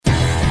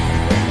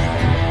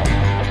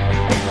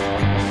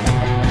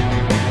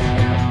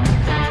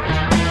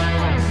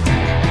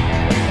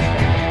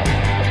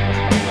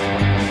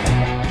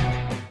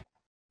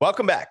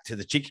Welcome back to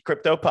the Cheeky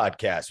Crypto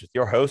Podcast with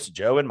your hosts,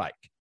 Joe and Mike.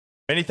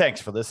 Many thanks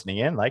for listening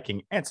in,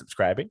 liking, and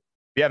subscribing.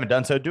 If you haven't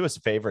done so, do us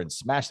a favor and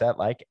smash that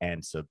like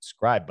and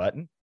subscribe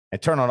button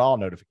and turn on all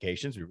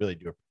notifications. We really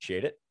do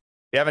appreciate it.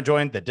 If you haven't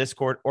joined the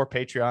Discord or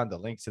Patreon, the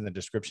link's in the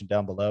description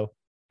down below.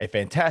 A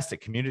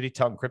fantastic community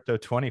talking crypto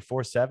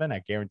 24/7.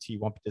 I guarantee you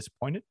won't be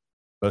disappointed.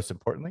 Most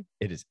importantly,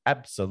 it is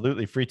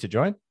absolutely free to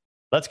join.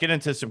 Let's get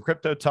into some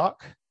crypto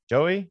talk.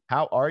 Joey,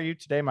 how are you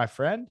today, my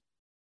friend?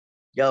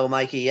 Yo,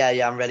 Mikey.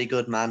 Yeah, I'm really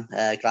good, man.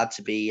 Glad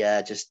to be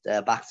just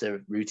back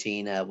to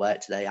routine work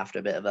today after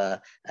a bit of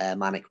a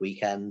manic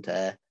weekend.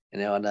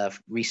 And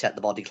reset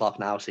the body clock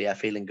now. So yeah,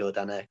 feeling good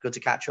and good to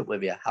catch up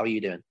with you. How are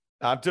you doing?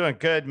 I'm doing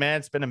good, man.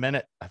 It's been a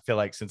minute. I feel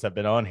like since I've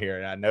been on here,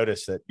 and I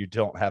noticed that you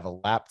don't have a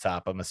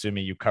laptop. I'm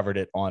assuming you covered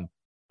it on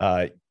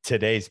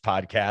today's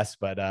podcast,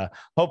 but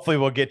hopefully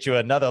we'll get you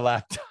another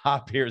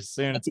laptop here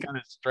soon. It's kind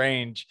of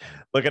strange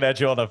looking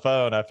at you on the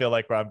phone. I feel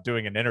like I'm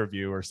doing an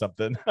interview or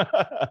something.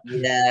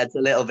 Yeah, it's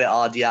a little bit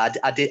odd. Yeah,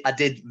 I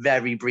did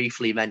very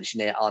briefly mention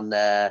it on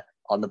the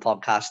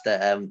podcast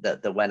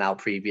that went out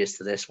previous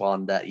to this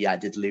one. That I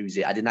did lose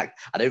it. I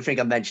don't think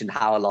I mentioned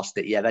how I lost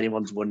it. Yeah, if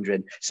anyone's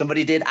wondering,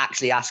 somebody did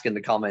actually ask in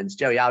the comments,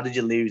 Joey, how did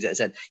you lose it? I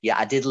said, yeah,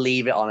 I did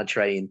leave it on a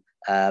train.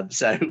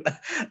 So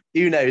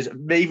who knows?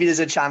 Maybe there's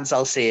a chance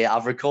I'll see it.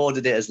 I've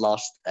recorded it as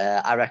lost.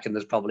 I reckon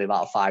there's probably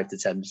about a 5 to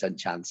 10%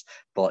 chance.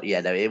 But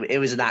yeah, no, it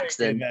was an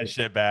accident. That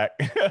shit back.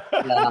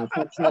 Yeah,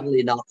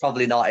 probably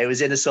not. It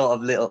was in a sort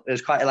of it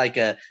was quite like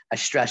a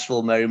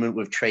stressful moment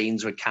with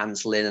trains were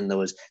cancelling and there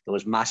was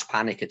mass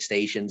panic at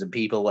stations and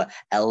people were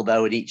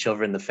elbowing each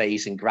other in the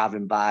face and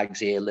grabbing bags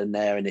here and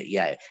there. And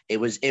it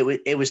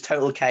was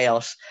total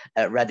chaos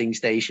at Reading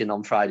Station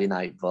on Friday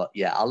night. But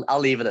yeah, I'll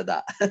leave it at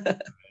that.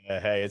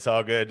 Hey, it's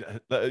all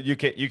good. You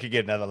could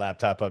get another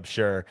laptop, I'm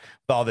sure.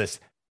 With all this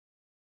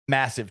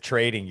massive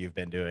trading you've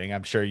been doing,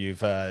 I'm sure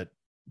you've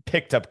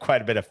picked up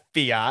quite a bit of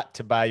fiat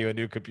to buy you a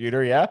new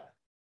computer. Yeah.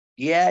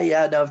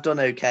 Yeah. No, I've done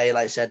okay.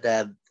 Like I said,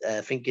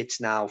 I think it's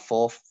now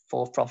fourth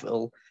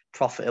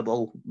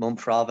profitable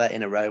month rather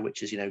in a row,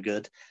 which is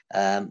good.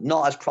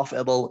 Not as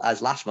profitable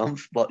as last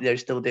month, but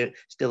still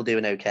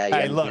doing okay.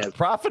 Hey, look,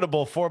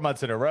 profitable 4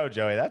 months in a row,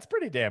 Joey. That's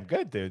pretty damn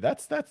good, dude.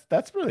 That's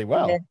really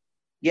well.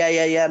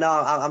 Yeah. No,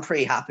 I'm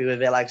pretty happy with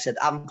it. Like I said,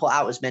 I haven't put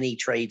out as many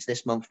trades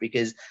this month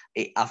because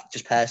I've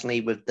just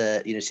personally with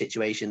the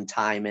situation,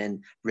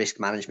 timing, risk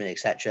management,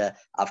 etc.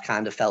 I've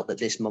kind of felt that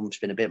this month's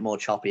been a bit more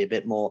choppy, a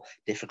bit more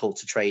difficult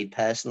to trade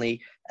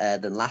personally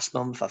than last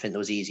month. I think there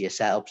was easier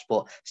setups,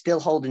 but still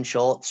holding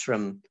shorts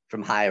from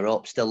higher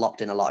up, still locked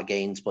in a lot of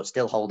gains, but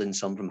still holding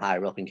some from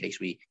higher up in case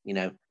we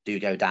do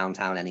go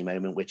downtown any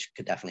moment, which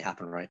could definitely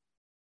happen, right?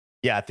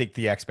 Yeah, I think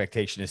the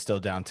expectation is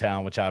still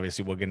downtown, which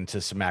obviously we'll get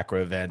into some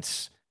macro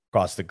events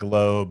across the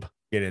globe,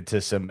 get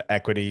into some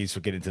equities,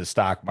 we'll get into the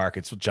stock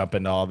markets, we'll jump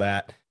into all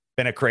that.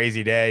 Been a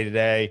crazy day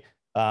today.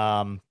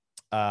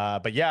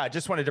 But yeah, I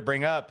just wanted to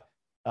bring up,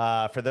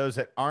 for those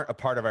that aren't a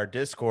part of our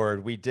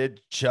Discord, we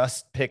did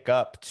just pick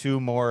up 2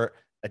 more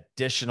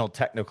additional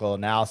technical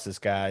analysis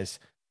guys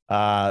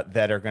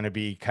that are going to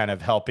be kind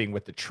of helping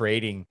with the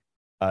trading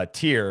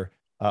tier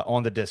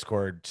on the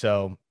Discord.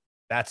 So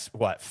that's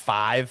what,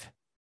 5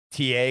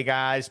 TA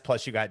guys,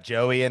 plus you got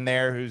Joey in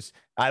there, who's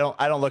I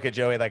don't look at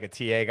Joey like a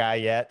TA guy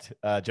yet.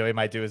 Joey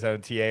might do his own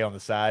TA on the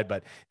side,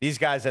 but these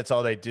guys, that's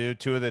all they do.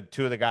 Two of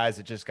the guys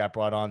that just got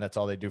brought on, that's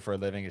all they do for a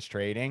living is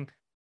trading.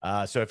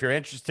 So if you're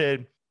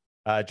interested,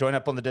 join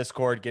up on the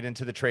Discord, get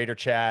into the trader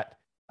chat.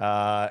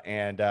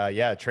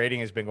 Yeah,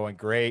 trading has been going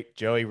great.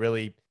 Joey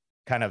really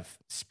kind of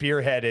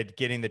spearheaded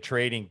getting the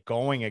trading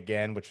going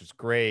again, which was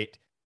great.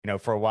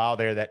 For a while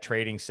there, that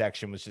trading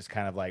section was just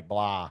kind of like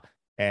blah.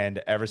 And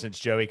ever since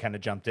Joey kind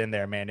of jumped in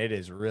there, man, it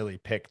is really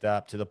picked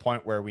up to the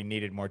point where we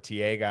needed more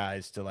TA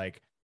guys to like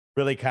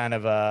really kind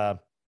of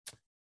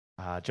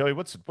Joey,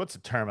 what's the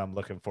term I'm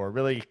looking for?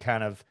 Really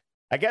kind of,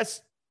 I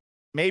guess,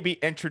 maybe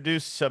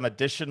introduce some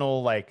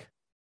additional like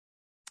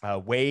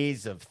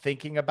ways of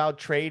thinking about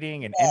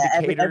trading and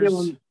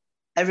indicators.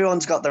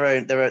 Everyone's got their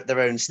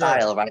own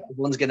style, right?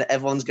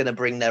 Everyone's gonna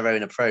bring their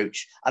own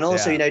approach, and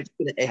also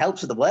it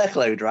helps with the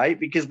workload, right?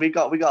 Because we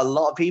got a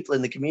lot of people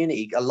in the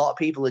community, a lot of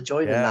people are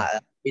joining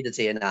that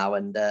community now,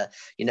 and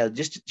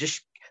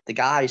just the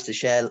guys to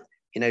share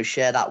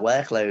that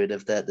workload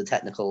of the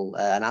technical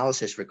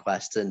analysis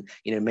requests, and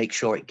make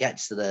sure it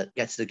gets to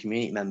the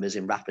community members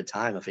in rapid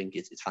time. I think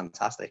it's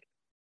fantastic.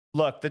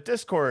 Look, the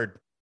Discord,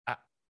 I'm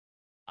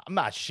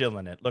not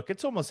shilling it. Look,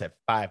 it's almost at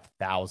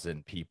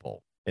 5,000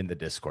 people in the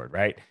Discord,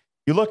 right?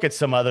 You look at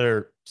some of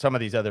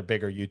these other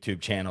bigger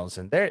YouTube channels,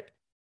 and they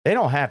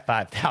don't have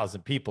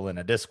 5,000 people in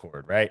a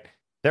Discord, right?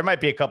 There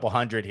might be a couple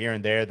hundred here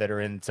and there that are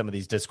in some of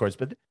these Discords,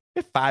 but we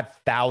have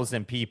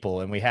 5,000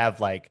 people, and we have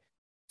like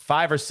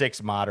 5 or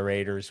 6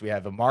 moderators. We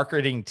have a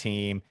marketing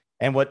team,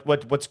 and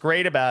what's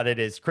great about it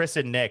is Chris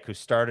and Nick, who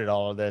started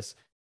all of this,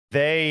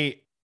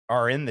 they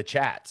are in the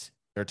chats.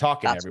 They're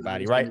talking to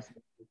everybody, right?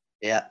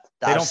 Yeah,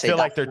 they don't feel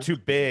like they're too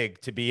big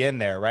to be in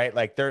there, right?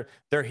 Like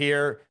they're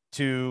here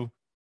to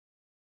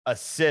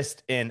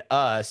assist in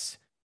us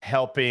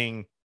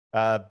helping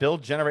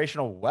build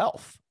generational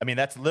wealth. I mean,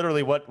 that's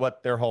literally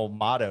what their whole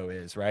motto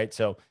is, right?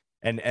 So,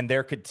 and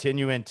they're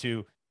continuing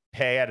to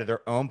pay out of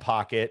their own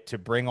pocket to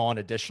bring on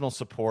additional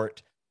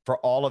support for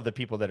all of the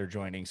people that are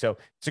joining. So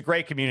it's a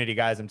great community,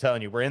 guys. I'm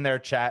telling you, we're in there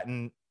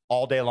chatting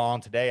all day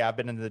long today. I've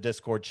been in the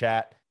Discord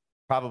chat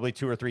probably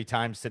 2 or 3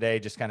 times today,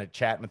 just kind of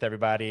chatting with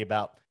everybody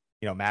about,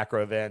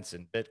 macro events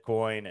and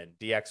Bitcoin and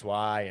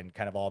DXY and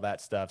kind of all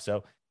that stuff.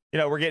 So,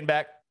 we're getting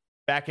back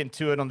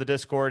into it on the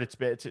Discord.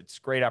 It's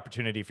a great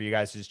opportunity for you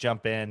guys to just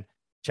jump in,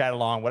 chat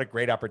along. What a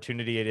great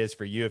opportunity it is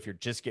for you if you're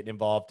just getting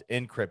involved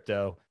in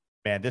crypto.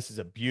 Man, this is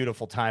a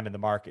beautiful time in the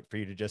market for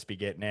you to just be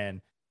getting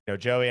in.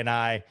 Joey and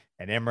I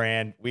and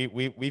Imran,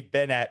 we've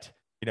been at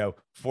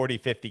 40,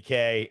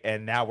 50K,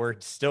 and now we're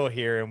still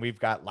here and we've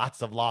got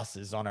lots of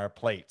losses on our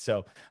plate.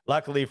 So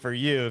luckily for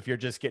you, if you're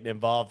just getting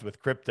involved with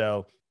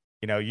crypto,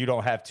 you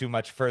don't have too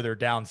much further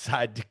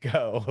downside to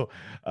go.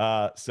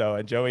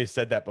 And Joey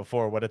said that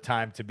before, what a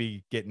time to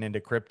be getting into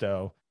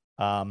crypto.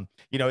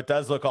 It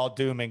does look all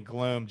doom and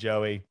gloom,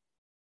 Joey.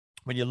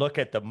 When you look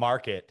at the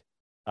market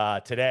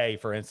today,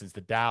 for instance,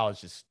 the Dow is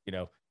just,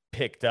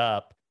 picked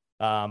up.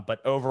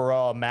 But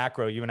overall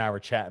macro, you and I were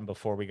chatting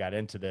before we got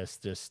into this,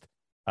 just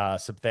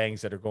some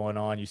things that are going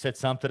on. You said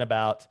something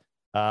about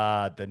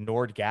the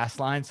Nord gas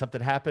line,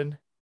 something happened.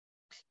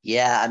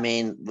 Yeah, I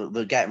mean,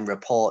 we're getting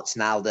reports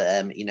now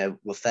that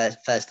well,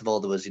 first of all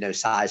there was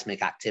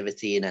seismic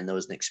activity, and then there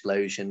was an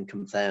explosion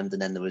confirmed,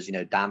 and then there was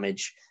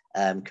damage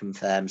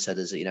confirmed. So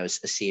there's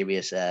a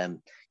serious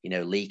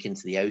leak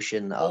into the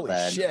ocean of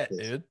Holy shit,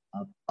 dude.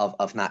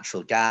 Of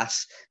natural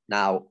gas.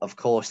 Now, of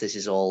course, this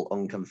is all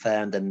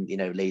unconfirmed, and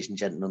ladies and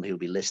gentlemen who will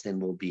be listening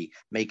will be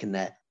making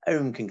their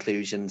own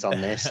conclusions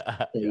on this.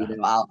 Yeah.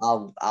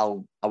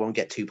 I won't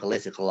get too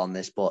political on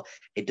this, but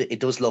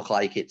it does look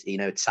like it's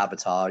it's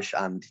sabotage,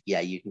 and yeah,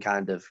 you can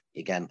kind of,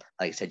 again,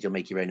 like I said, you'll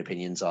make your own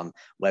opinions on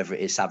whether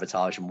it is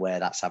sabotage and where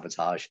that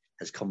sabotage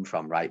has come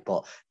from, right?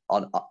 But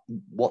on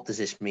what does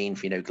this mean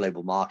for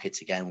global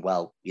markets? Again,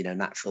 well,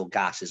 natural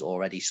gas is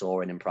already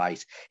soaring in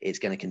price. It's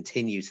going to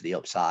continue to the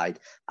upside,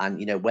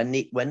 and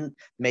when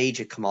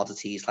major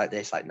commodities like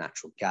this, like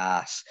natural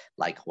gas,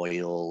 like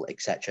oil,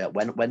 etc.,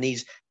 when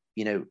these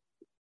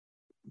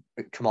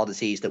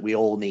commodities that we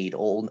all need,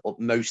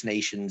 most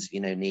nations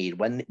need,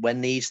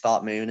 when these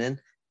start mooning,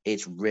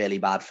 it's really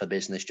bad for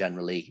business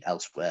generally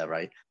elsewhere,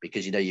 right?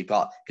 Because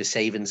because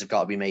savings have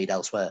got to be made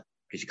elsewhere,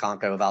 because you can't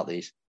go without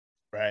these.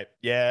 Right.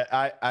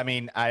 Yeah. I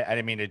mean, I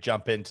didn't mean to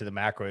jump into the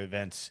macro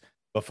events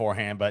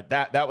beforehand, but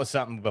that was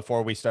something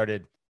before we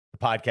started the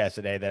podcast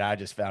today that I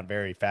just found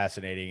very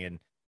fascinating.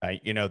 And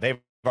they've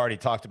already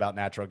talked about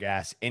natural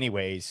gas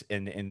anyways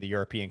in the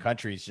European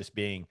countries just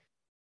being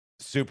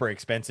super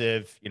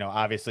expensive.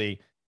 Obviously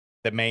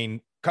the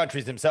main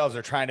countries themselves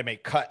are trying to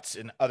make cuts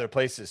in other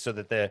places so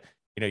that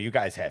you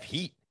guys have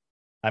heat.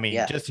 I mean,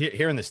 Yeah. just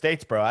here in the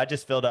States, bro, I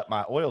just filled up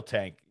my oil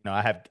tank.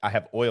 I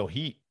have oil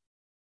heat,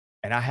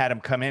 and I had them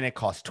come in. It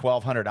cost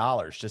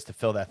 $1,200 just to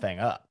fill that thing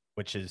up,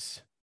 which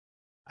is,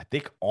 I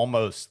think,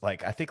 almost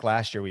like, I think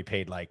last year we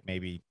paid like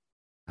maybe,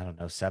 I don't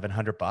know,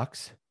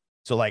 $700.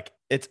 So like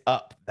it's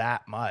up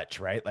that much,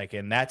 right? Like,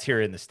 and that's here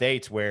in the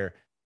States where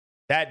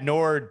that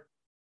Nord,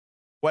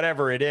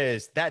 whatever it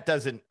is, that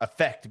doesn't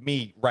affect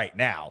me right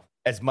now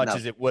as much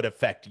as it would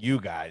affect you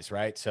guys,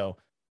 right? So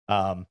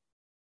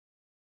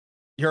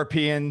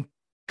European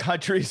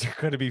countries are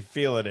going to be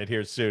feeling it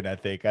here soon, I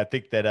think. I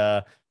think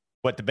that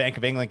what the Bank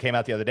of England came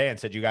out the other day and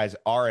said you guys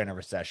are in a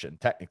recession,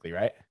 technically,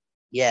 right?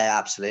 Yeah,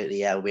 absolutely.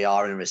 Yeah, we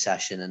are in a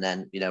recession, and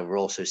then we're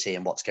also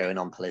seeing what's going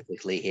on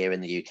politically here in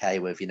the UK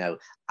with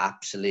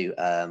absolute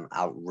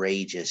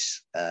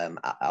outrageous. And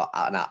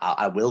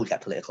I will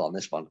get political on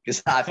this one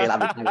because I feel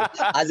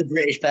as a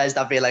British person,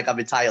 I feel like I'm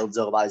entitled to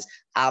talk about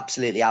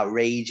absolutely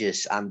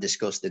outrageous and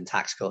disgusting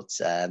tax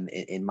cuts,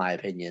 in my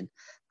opinion.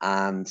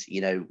 And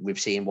we've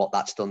seen what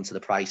that's done to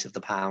the price of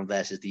the pound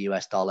versus the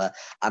US dollar,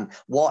 and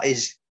what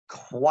is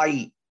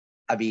quite,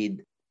 I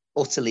mean,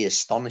 utterly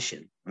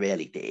astonishing,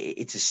 really.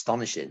 It's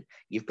astonishing.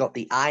 You've got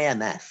the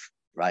IMF,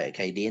 right?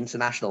 Okay, the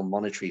International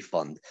Monetary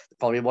Fund,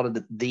 probably one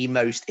of the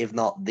most, if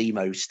not the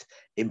most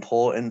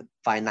important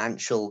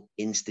financial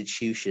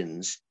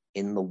institutions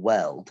in the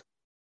world.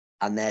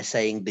 And they're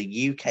saying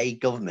the UK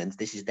government,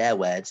 this is their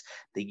words,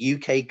 the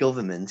UK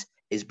government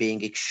is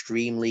being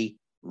extremely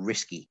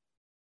risky.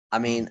 I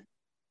mean,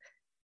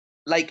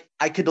 like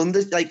I could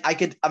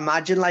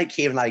imagine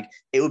hearing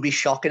it would be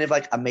shocking if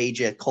a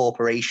major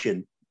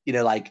corporation,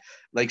 like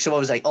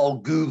someone was like, oh,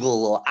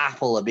 Google or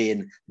Apple are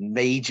being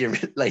major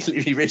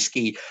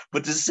risky,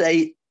 but to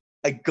say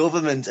a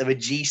government of a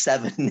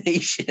G7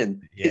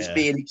 nation is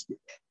being,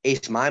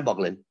 it's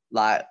mind-boggling.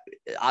 Like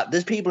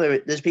there's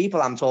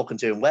people I'm talking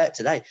to in work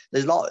today.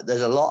 There's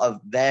a lot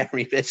of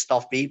very pissed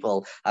off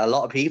people, and a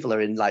lot of people are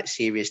in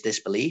serious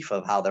disbelief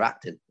of how they're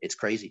acting. It's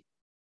crazy.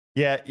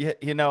 Yeah,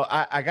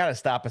 I got to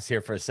stop us here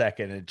for a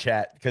second and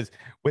chat because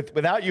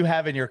without you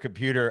having your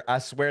computer, I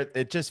swear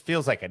it just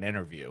feels like an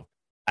interview.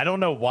 I don't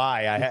know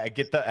why. I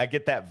get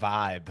that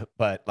vibe,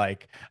 but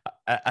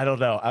I don't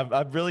know.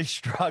 I'm really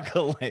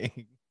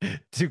struggling.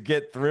 to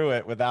get through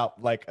it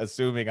without like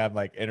assuming I'm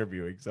like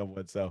interviewing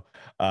someone. So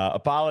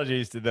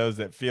apologies to those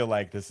that feel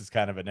like this is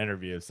kind of an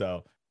interview.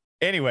 So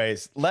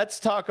anyways, let's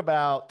talk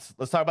about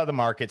the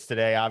markets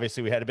today.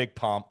 Obviously, we had a big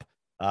pump.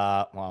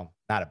 Well,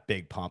 not a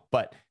big pump,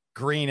 but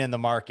green in the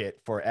market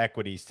for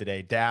equities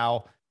today.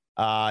 Dow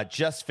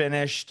just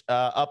finished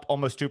up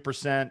almost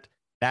 2%.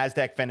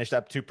 Nasdaq finished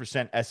up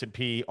 2%.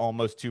 S&P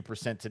almost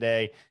 2%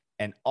 today.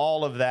 And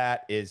all of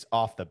that is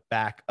off the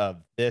back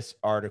of this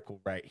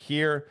article right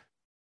here.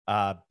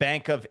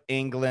 Bank of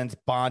England's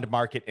bond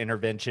market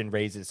intervention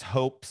raises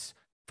hopes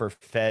for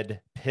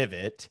Fed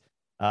pivot.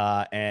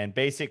 And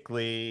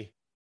basically,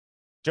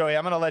 Joey,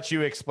 I'm going to let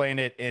you explain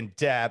it in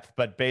depth,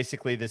 but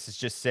basically, this is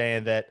just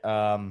saying that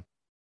the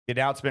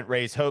announcement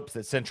raised hopes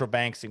that central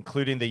banks,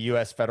 including the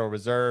U.S. Federal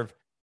Reserve,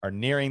 are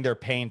nearing their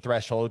pain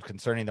threshold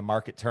concerning the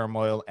market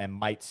turmoil and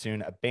might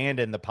soon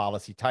abandon the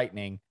policy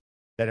tightening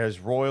that has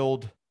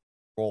rolled,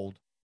 well,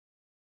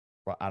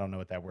 I don't know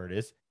what that word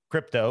is,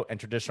 crypto and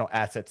traditional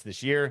assets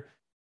this year.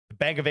 The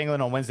Bank of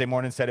England on Wednesday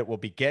morning said it will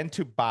begin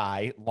to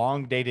buy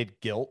long-dated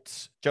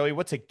gilts. Joey,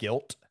 what's a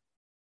gilt?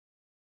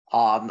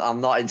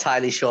 I'm not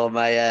entirely sure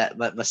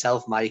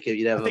myself, Mike.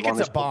 You know, I if I'm think it's a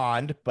honest.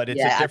 bond, but it's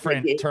a Yeah, I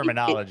think different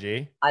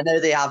terminology. I know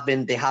they have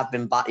been they have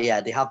been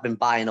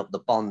buying up the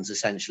bonds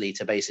essentially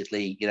to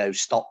basically, you know,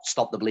 stop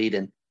the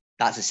bleeding.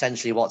 That's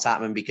essentially what's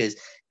happening, because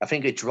I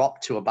think it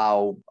dropped to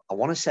about, I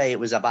want to say it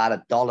was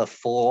about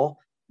 $1.04,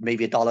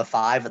 maybe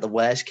 $1.05 at the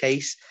worst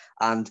case.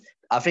 And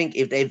I think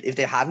if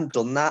they hadn't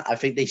done that, I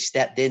think they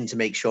stepped in to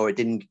make sure it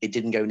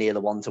didn't go near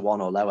the 1-to-1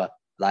 or lower.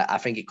 Like, I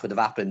think it could have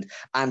happened.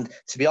 And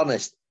to be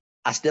honest,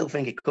 I still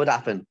think it could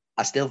happen.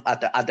 I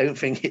don't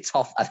think it's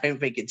off. I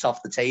don't think it's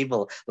off the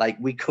table. Like,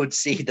 we could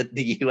see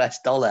the US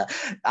dollar.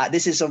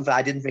 This is something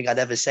I didn't think I'd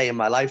ever say in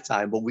my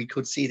lifetime, but we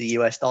could see the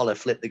US dollar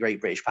flip the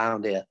Great British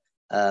Pound here.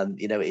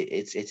 You know,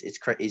 it's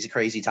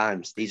crazy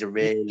times. These are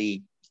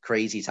really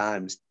crazy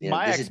times. You know,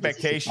 My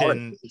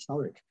expectation, this is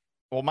historic.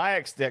 well,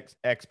 my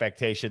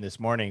expectation this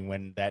morning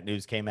when that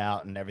news came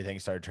out and everything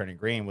started turning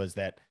green was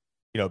that,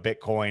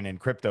 Bitcoin and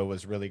crypto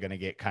was really going to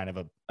get kind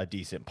of a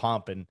decent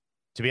pump. And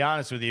to be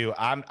honest with you,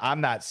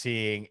 I'm not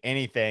seeing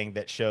anything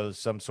that shows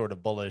some sort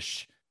of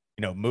bullish,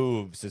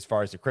 moves as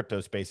far as the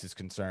crypto space is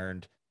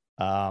concerned.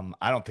 I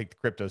don't think the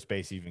crypto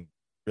space even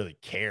really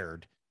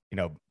cared.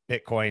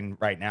 Bitcoin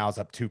right now is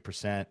up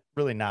 2%,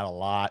 really not a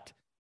lot.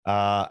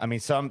 I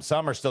mean, some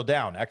are still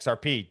down.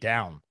 XRP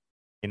down,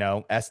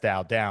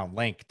 SDAO down,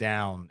 Link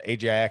down,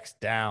 AJX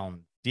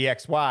down,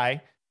 DXY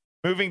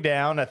moving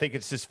down. I think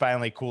it's just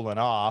finally cooling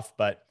off.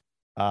 But,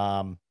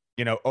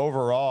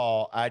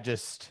 overall,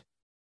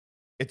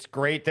 it's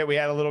great that we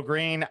had a little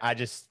green. I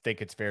just think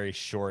it's very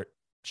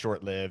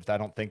short-lived. I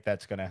don't think I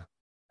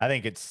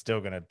think it's still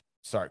going to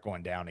start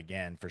going down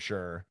again for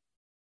sure.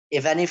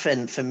 If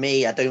anything, for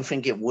me, I don't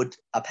think it would.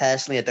 I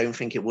don't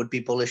think it would be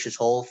bullish at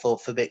all for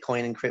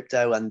Bitcoin and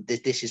crypto. And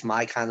this is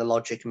my kind of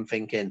logic and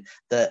thinking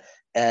that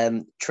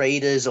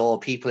traders or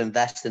people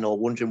investing or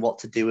wondering what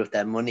to do with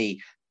their money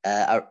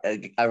are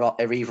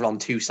either on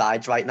two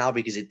sides right now,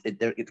 because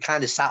it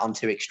kind of sat on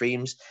two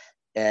extremes,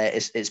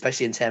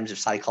 especially in terms of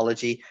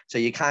psychology. So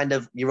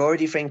you're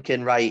already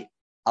thinking, right,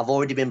 I've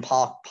already been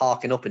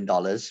parking up in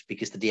dollars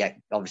because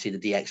obviously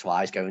the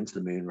DXY is going to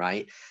the moon,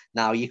 right?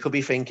 Now you could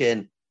be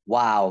thinking,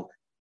 wow,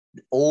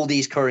 all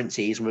these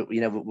currencies, we'll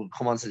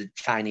come on to the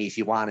Chinese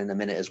yuan in a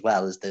minute, as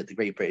well as the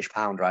Great British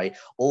Pound, right?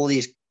 All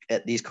these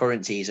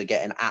currencies are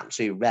getting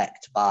absolutely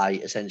wrecked by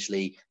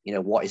essentially,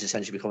 what is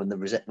essentially becoming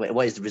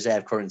what is the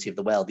reserve currency of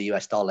the world. The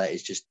US dollar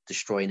is just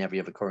destroying every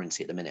other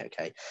currency at the minute.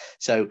 Okay.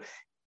 So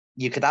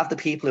you could have the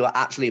people who are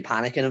absolutely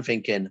panicking and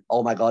thinking,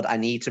 oh my God, I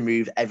need to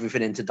move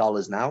everything into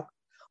dollars now.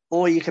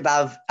 Or you could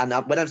have, and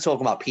when I'm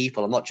talking about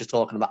people, I'm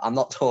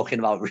not talking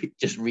about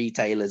just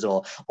retailers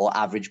or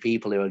average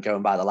people who are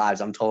going by their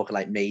lives. I'm talking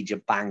like major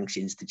banks,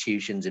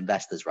 institutions,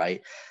 investors,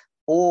 right?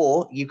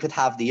 Or you could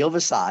have the other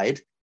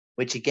side,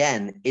 which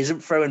again isn't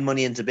throwing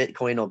money into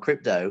Bitcoin or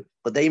crypto,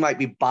 but they might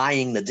be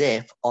buying the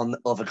dip on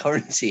other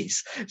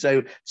currencies.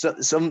 So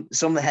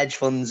some hedge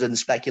funds and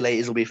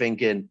speculators will be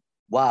thinking,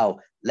 wow,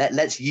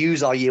 let's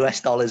use our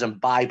US dollars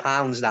and buy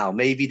pounds now.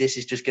 Maybe this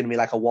is just going to be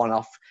like a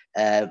one-off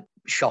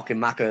shocking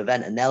macro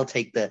event, and they'll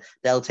take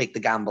the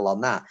gamble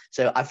on that.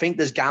 So I think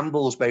there's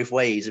gambles both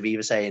ways of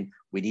either saying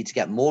we need to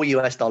get more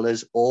US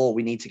dollars or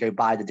we need to go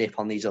buy the dip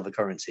on these other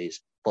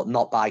currencies, but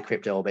not buy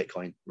crypto or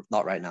Bitcoin.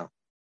 Not right now.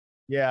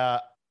 Yeah.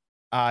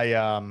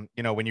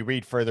 When you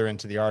read further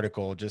into the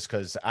article, just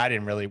because I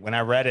didn't really, when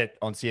I read it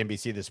on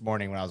CNBC this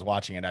morning when I was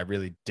watching it, I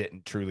really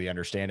didn't truly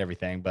understand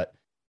everything. But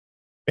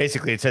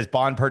basically, it says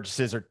bond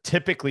purchases are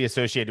typically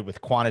associated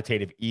with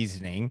quantitative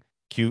easing,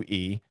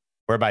 QE,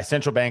 whereby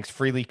central banks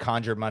freely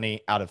conjure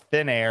money out of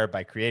thin air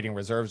by creating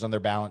reserves on their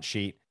balance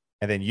sheet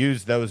and then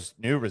use those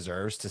new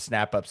reserves to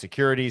snap up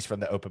securities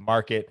from the open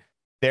market,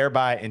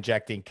 thereby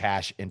injecting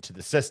cash into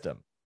the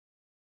system.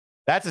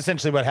 That's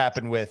essentially what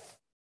happened with,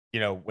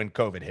 when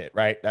COVID hit,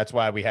 right? That's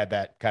why we had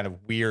that kind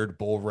of weird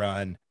bull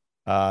run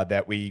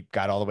that we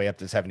got all the way up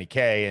to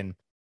 70K and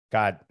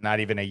got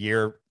not even a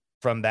year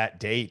from that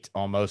date,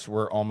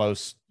 we're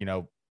almost,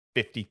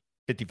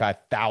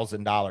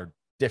 $55,000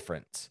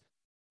 difference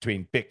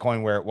between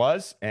Bitcoin where it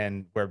was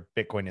and where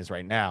Bitcoin is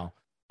right now.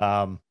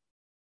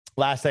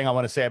 Last thing I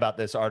want to say about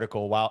this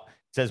article, while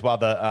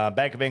the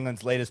Bank of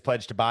England's latest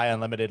pledge to buy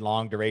unlimited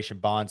long duration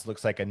bonds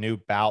looks like a new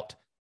bout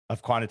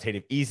of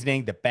quantitative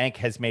easing, the bank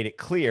has made it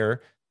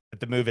clear that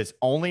the move is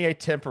only a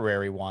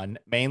temporary one,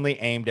 mainly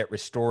aimed at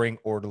restoring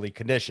orderly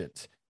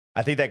conditions.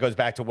 I think that goes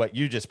back to what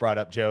you just brought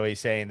up, Joey,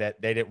 saying that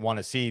they didn't want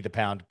to see the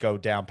pound go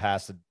down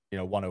past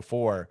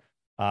 104.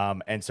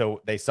 And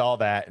so they saw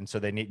that, and so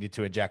they needed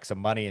to inject some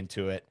money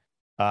into it.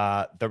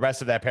 The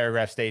rest of that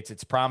paragraph states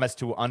it's promised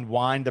to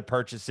unwind the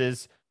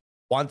purchases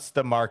once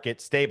the market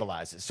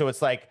stabilizes. So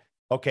it's like,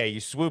 okay, you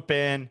swoop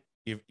in,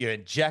 you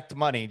inject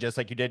money just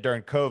like you did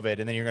during COVID,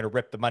 and then you're going to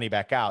rip the money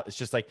back out. It's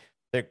just like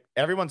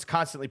everyone's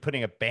constantly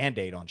putting a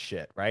Band-Aid on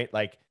shit, right?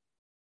 Like,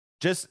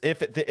 just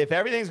if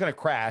everything's going to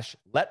crash,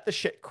 let the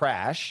shit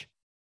crash,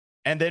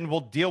 and then we'll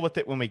deal with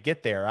it when we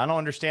get there. I don't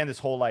understand this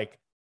whole like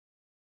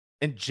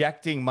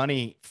injecting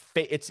money.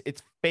 It's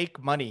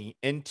fake money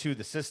into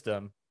the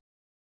system.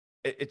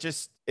 It's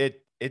just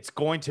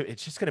going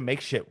to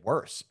make shit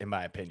worse, in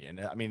my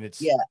opinion. I mean,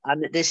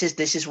 and this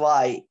is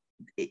why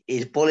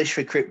it's bullish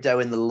for crypto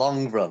in the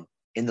long run.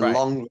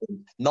 Long run,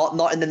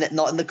 not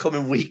in the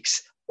coming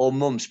weeks or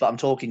months, but I'm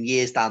talking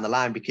years down the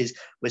line, because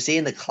we're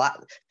seeing the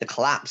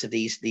collapse of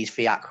these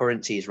fiat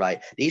currencies,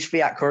 right? These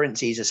fiat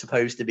currencies are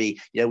supposed to be,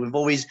 we've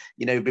always,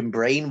 been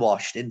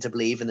brainwashed into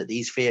believing that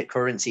these fiat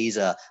currencies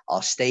are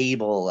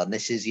stable, and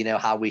this is,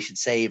 how we should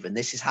save, and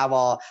this is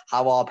how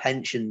our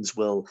pensions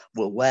will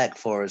work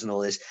for us and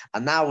all this.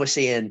 And now we're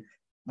seeing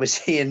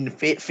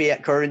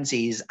fiat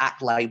currencies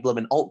act like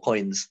blooming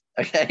altcoins.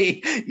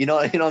 Okay, you know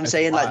what I'm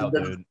saying? Wild,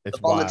 Like dude. It's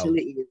the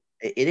volatility. Wild.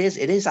 It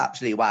is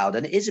absolutely wild,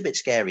 and it is a bit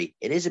scary.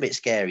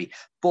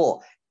 But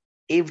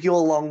if you're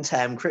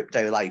long-term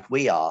crypto like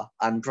we are,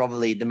 and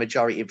probably the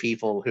majority of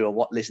people who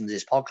are listening to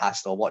this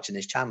podcast or watching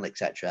this channel,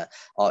 etc.,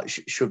 or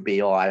should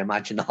be, or I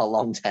imagine, are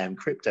long-term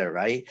crypto,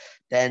 right?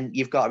 Then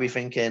you've got to be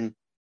thinking,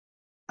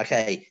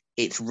 okay,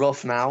 it's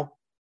rough now,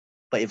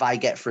 but if I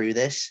get through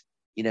this,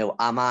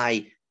 am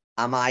I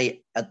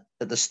at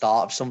the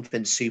start of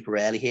something super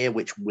early here,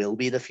 which will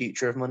be the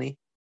future of money?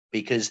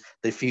 Because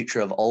the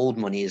future of old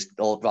money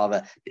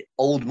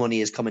old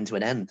money is coming to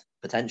an end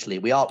potentially.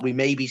 We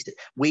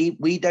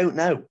don't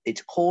know.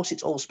 Of course,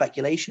 it's all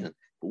speculation.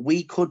 But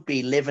we could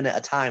be living at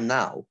a time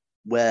now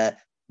where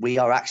we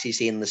are actually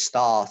seeing the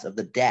start of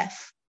the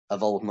death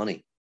of old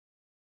money.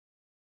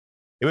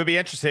 It would be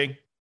interesting.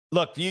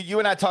 Look, you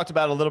and I talked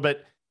about a little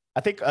bit.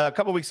 I think a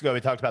couple of weeks ago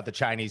we talked about the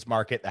Chinese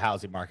market, the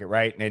housing market,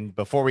 right? And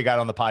before we got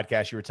on the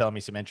podcast, you were telling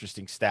me some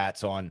interesting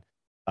stats on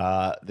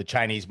the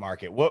Chinese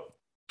market.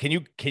 Can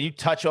you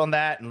touch on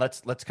that, and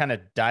let's kind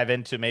of dive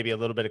into maybe a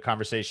little bit of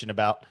conversation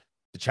about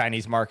the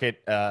Chinese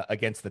market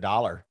against the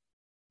dollar?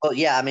 Well,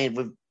 yeah, I mean,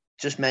 we've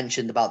just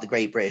mentioned about the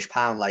Great British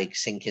Pound like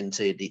sinking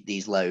to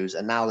these lows,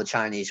 and now the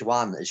Chinese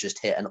yuan has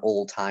just hit an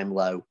all-time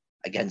low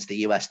against the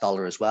US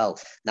dollar as well.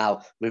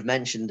 Now, we've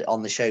mentioned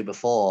on the show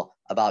before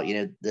about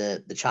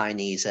the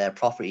Chinese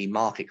property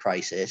market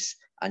crisis,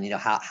 and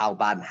how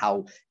bad and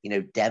how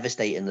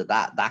devastating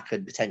that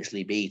could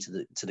potentially be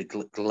to the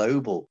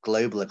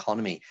global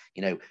economy.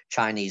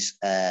 Chinese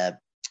real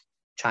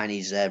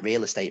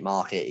estate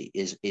market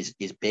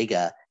is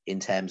bigger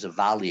in terms of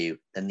value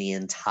than the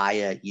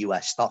entire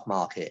US stock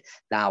market.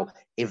 Now,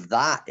 if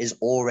that is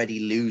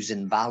already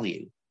losing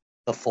value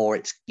before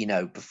it's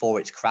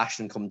crashed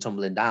and come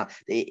tumbling down,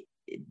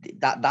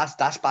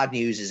 that's bad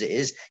news as it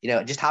is.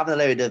 Just having a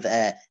load of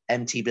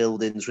empty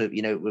buildings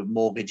with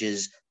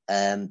mortgages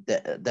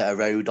that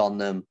erode on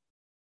them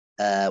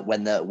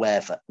when they're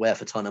worth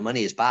a ton of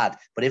money is bad.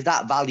 But if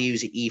that value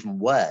is even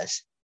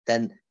worse,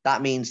 then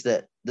that means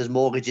that there's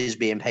mortgages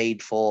being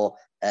paid for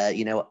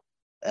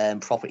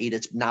property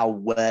that's now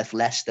worth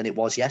less than it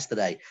was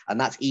yesterday, and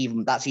that's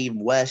even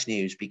worse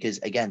news, because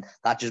again,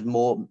 that just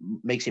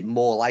makes it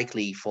more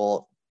likely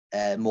for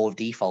more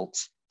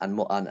defaults and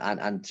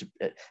to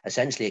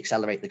essentially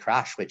accelerate the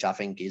crash, which I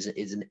think is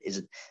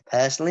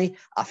personally,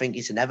 I think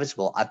it's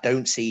inevitable. I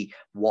don't see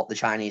what the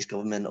Chinese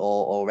government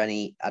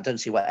I don't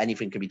see what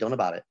anything can be done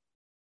about it.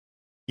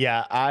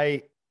 Yeah,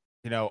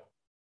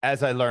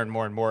 as I learn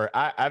more and more,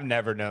 I've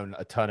never known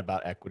a ton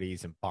about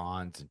equities and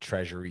bonds and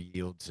treasury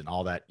yields and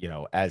all that.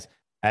 As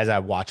I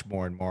watch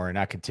more and more, and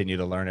I continue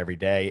to learn every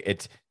day,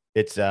 it's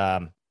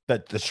the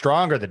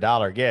stronger the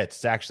dollar gets,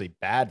 it's actually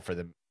bad for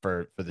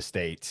the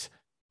states.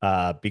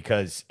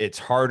 Because it's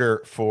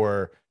harder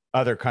for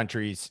other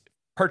countries'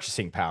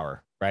 purchasing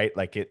power, right?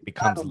 Like it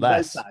becomes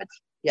less.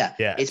 Yeah,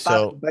 it's bad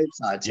on both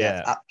sides.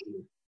 Yeah,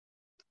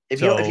 absolutely.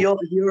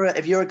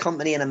 If you're a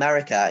company in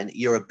America and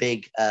you're a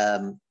big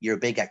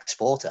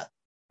exporter,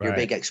 you're a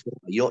big exporter.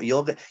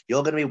 You're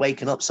going to be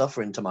waking up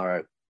suffering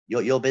tomorrow.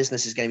 Your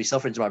business is going to be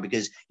suffering tomorrow,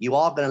 because you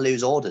are going to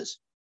lose orders.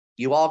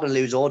 You are going to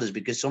lose orders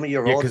because some of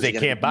your orders, because they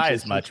can't buy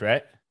as much,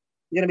 right?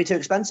 You're going to be too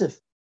expensive.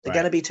 They're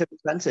going to be too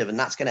expensive, and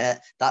that's going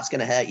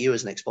to hurt you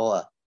as an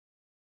exporter.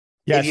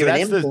 Yeah, If so you're an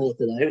that's the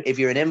importer, though, if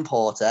you're an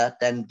importer,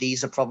 then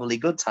these are probably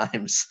good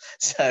times.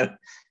 So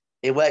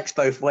it works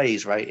both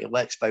ways, right? It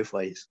works both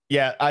ways.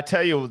 yeah, I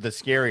tell you the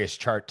scariest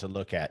chart to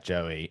look at,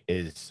 Joey,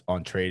 is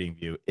on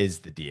TradingView is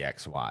the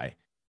DXY.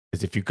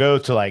 Because if you go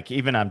to like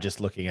even I'm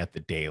just looking at the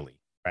daily,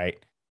 right?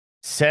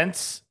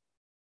 Since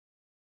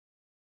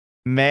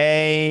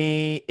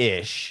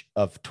May-ish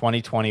of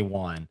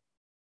 2021,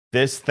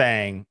 this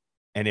thing,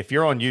 and if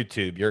you're on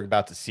YouTube, you're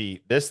about to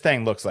see this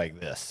thing looks like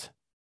this.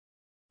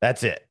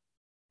 That's it,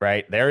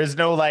 right? There is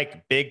no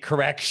like big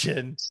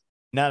correction,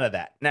 none of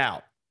that.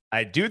 Now,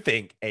 I do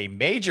think a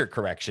major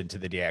correction to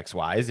the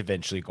DXY is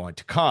eventually going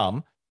to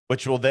come,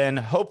 which will then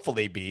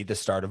hopefully be the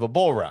start of a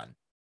bull run,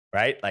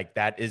 right? Like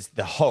that is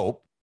the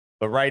hope.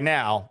 But right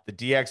now, the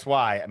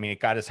DXY, I mean, it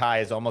got as high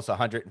as almost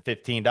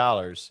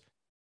 $115.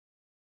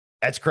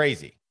 That's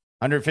crazy.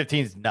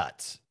 115 is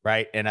nuts,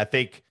 right? And I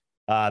think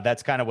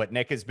that's kind of what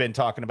Nick has been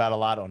talking about a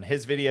lot on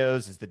his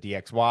videos is the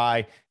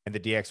DXY and the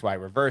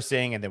DXY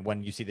reversing. And then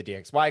when you see the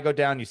DXY go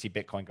down, you see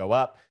Bitcoin go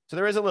up. So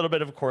there is a little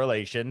bit of a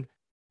correlation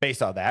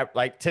based on that.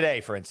 Like today,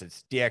 for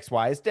instance,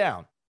 DXY is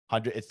down.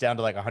 It's down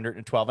to like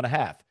 112 and a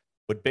half.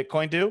 What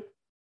Bitcoin do?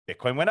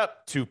 Bitcoin went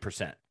up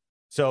 2%.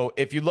 So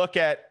if you look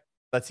at,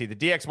 let's see, the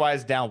DXY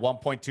is down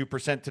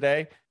 1.2%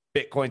 today.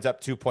 Bitcoin's up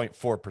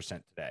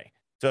 2.4% today.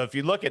 So if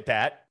you look at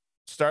that,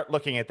 start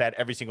looking at that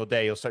every single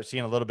day, you'll start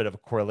seeing a little bit of a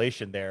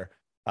correlation there.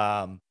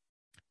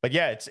 But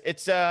yeah,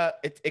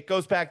 it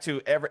goes back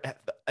to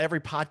every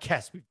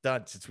podcast we've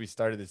done since we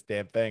started this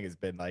damn thing has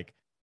been like,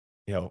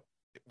 you know,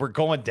 we're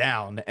going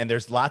down and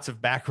there's lots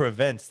of macro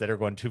events that are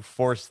going to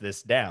force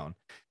this down.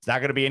 It's not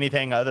going to be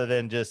anything other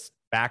than just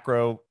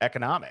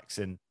macroeconomics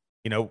and,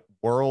 you know,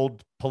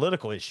 world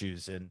political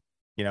issues and,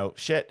 you know,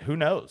 shit, who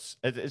knows?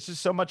 It's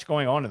just so much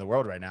going on in the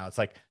world right now. It's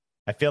like,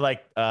 I feel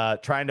like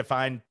trying to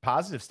find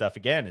positive stuff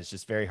again is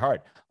just very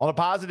hard. On the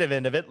positive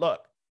end of it,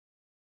 look,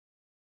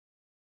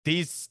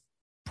 these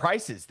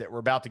prices that we're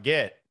about to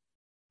get,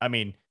 I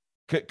mean,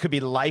 could be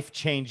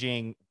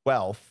life-changing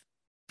wealth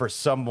for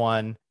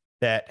someone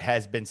that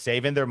has been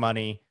saving their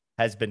money,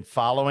 has been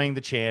following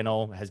the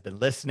channel, has been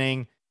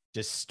listening,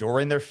 just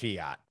storing their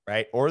fiat,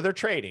 right? Or they're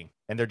trading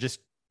and they're just,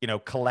 you know,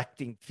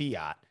 collecting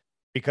fiat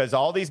because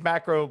all these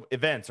macro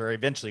events are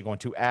eventually going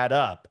to add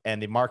up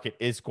and the market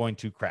is going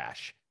to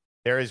crash.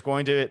 There is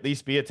going to at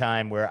least be a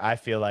time where I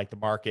feel like the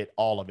market,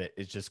 all of it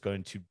is just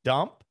going to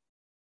dump.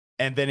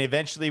 And then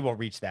eventually we'll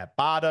reach that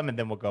bottom and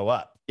then we'll go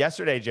up.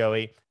 Yesterday,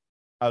 Joey,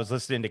 I was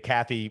listening to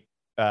Kathy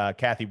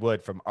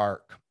Wood from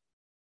ARK,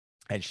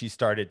 and she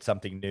started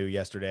something new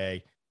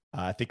yesterday.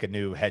 I think a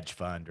new hedge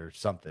fund or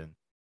something.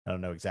 I don't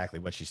know exactly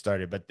what she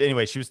started. But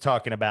anyway, she was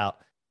talking about,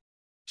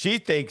 she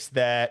thinks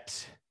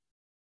that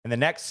in the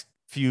next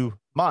few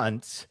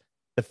months,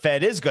 the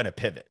Fed is going to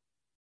pivot.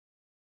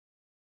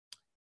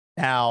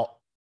 Now,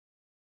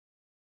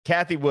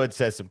 Kathy Wood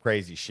says some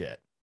crazy shit,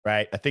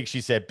 right? I think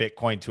she said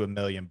Bitcoin to $1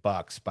 million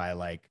by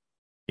like,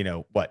 you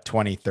know, what,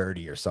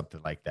 2030 or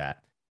something like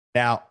that.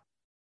 Now,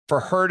 for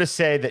her to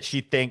say that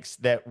she thinks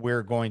that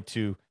we're going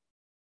to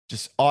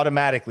just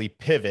automatically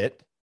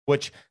pivot,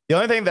 which the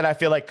only thing that I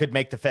feel like could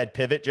make the Fed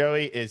pivot,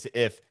 Joey, is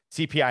if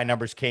CPI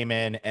numbers came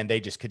in and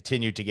they just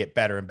continued to get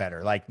better and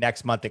better. Like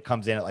next month, it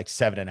comes in at like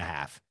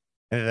 7.5.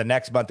 And then the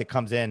next month, it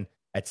comes in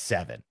at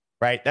 7.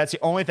 Right. That's the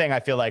only thing I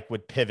feel like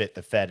would pivot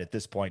the Fed at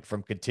this point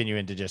from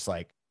continuing to just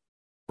like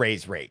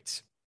raise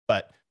rates.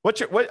 But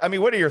what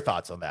are your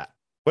thoughts on that?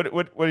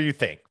 What do you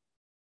think?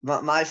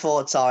 My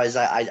thoughts are is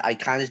I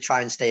kind of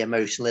try and stay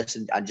emotionless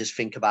and just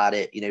think about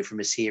it, you know, from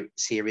a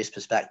serious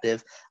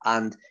perspective.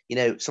 And, you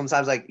know,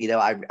 sometimes like, you know,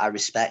 I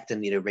respect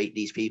and, you know, rate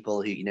these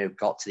people who, you know,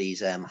 got to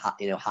these,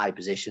 you know, high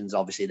positions.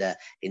 Obviously, they're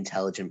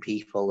intelligent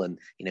people and,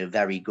 you know,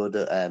 very good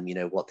at, you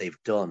know, what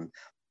they've done.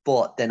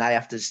 But then I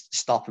have to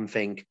stop and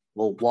think,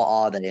 well, what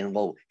are they? And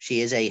well,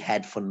 she is a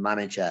hedge fund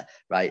manager,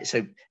 right?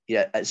 So,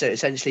 yeah, so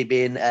essentially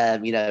being,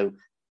 you know,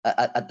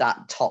 at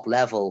that top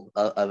level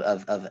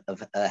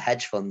of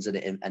hedge funds and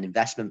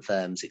investment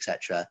firms,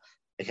 etc.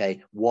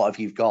 Okay, what have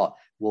you got?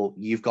 Well,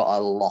 you've got a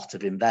lot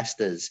of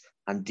investors.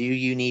 And do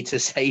you need to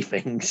say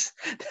things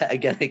that are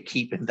going to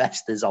keep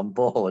investors on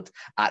board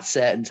at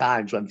certain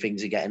times when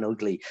things are getting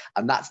ugly?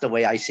 And that's the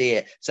way I see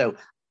it. So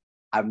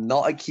I'm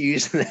not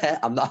accusing her.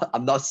 I'm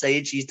not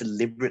saying she's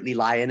deliberately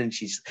lying and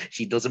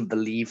she doesn't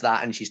believe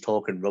that and she's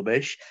talking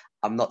rubbish.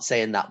 I'm not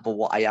saying that, but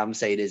what I am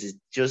saying is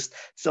just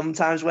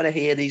sometimes when I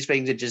hear these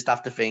things, I just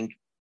have to think,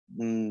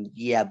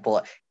 yeah,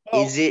 but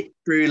is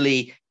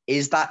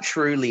that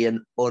truly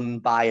an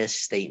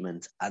unbiased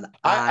statement? And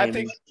I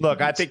think, look,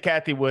 I think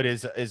Kathy Wood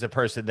is a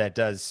person that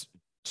does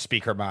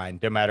speak her mind,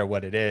 no matter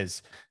what it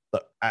is.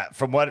 Look,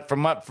 from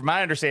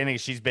my understanding,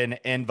 she's been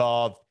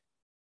involved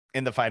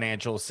in the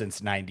financials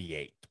since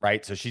 98,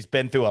 right? So she's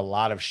been through a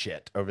lot of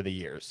shit over the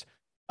years.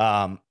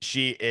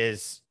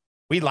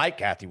 We like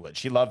Kathy Wood.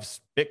 She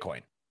loves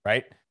Bitcoin,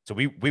 right? So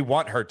we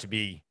want her to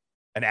be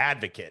an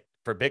advocate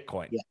for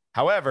Bitcoin. Yeah.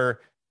 However,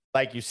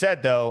 like you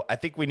said, though, I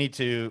think we need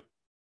to,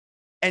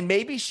 and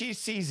maybe she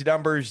sees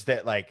numbers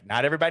that like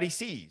not everybody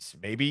sees.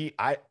 Maybe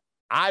I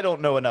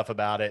don't know enough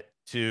about it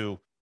to,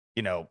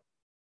 you know,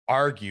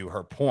 argue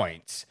her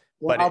points.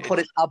 Well, But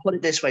I'll put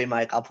it this way,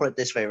 Mike. I'll put it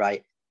this way,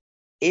 right?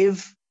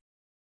 If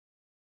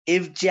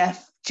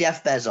Jeff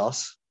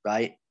Bezos,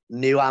 right,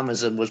 knew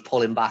Amazon was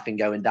pulling back and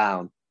going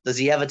down, does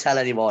he ever tell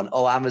anyone,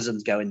 "Oh,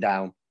 Amazon's going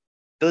down"?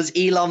 Does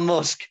Elon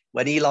Musk,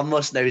 when Elon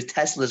Musk knows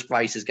Tesla's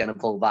price is going to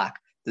pull back,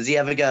 does he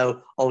ever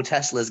go, "Oh,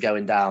 Tesla's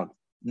going down"?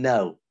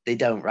 No, they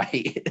don't,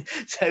 right?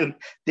 So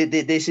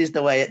this is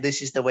the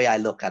way I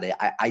look at it.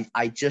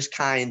 I just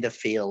kind of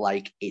feel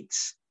like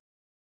it's,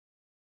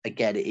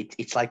 again,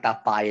 it's like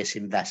that bias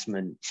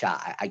investment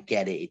chat. I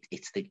get it.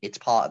 It's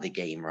part of the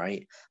game,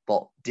 right?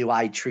 But do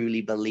I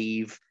truly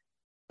believe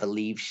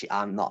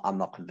I'm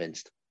not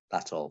convinced.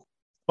 That's all.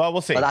 well,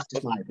 we'll see. But that's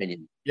just my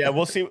opinion. Yeah,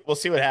 we'll see. We'll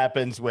see what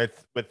happens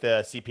with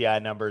the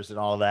CPI numbers and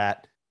all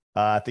that.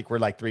 I think we're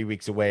like 3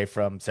 weeks away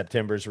from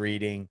September's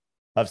reading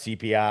of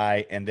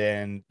CPI, and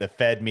then the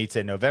Fed meets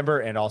in November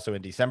and also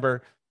in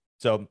December.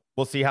 So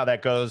we'll see how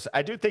that goes.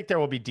 I do think there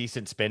will be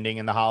decent spending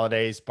in the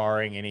holidays,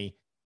 barring any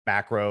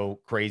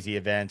macro crazy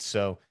events.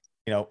 So,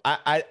 you know,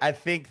 I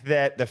think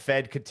that the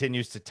Fed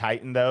continues to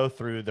tighten though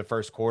through the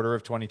first quarter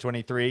of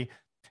 2023.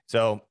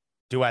 So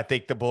do I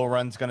think the bull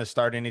run's going to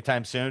start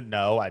anytime soon?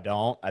 No, I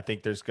don't. I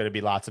think there's going to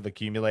be lots of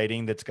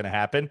accumulating that's going to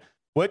happen,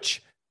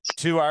 which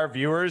to our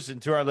viewers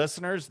and to our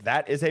listeners,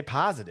 that is a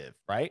positive,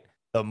 right?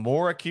 The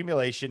more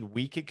accumulation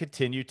we can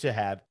continue to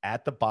have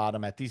at the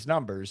bottom at these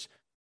numbers,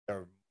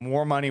 the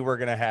more money we're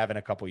going to have in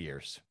a couple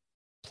years.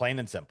 Plain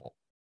and simple,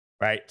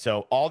 right?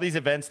 So all these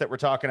events that we're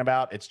talking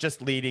about, it's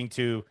just leading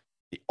to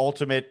the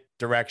ultimate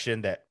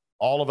direction that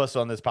all of us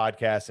on this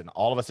podcast and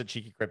all of us at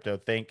Cheeky Crypto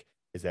think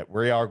is that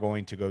we are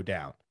going to go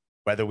down.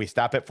 Whether we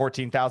stop at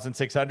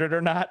 14,600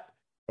 or not,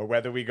 or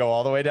whether we go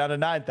all the way down to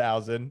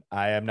 9,000,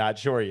 I am not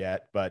sure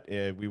yet, but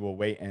we will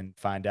wait and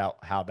find out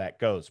how that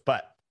goes.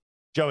 But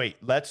Joey,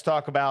 let's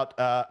talk about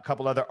a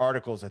couple other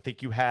articles. I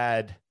think you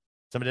had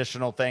some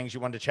additional things you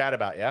wanted to chat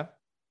about, yeah?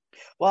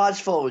 Well, I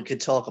just thought we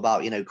could talk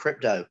about,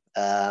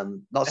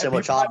 not so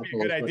much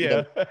articles, good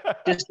idea.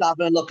 just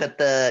having a look at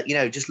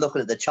just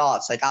looking at the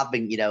charts. Like I've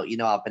been,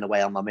 I've been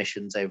away on my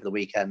missions over the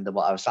weekend and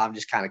whatever, so I'm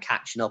just kind of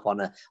catching up on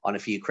a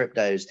few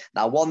cryptos.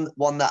 Now,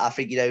 one that I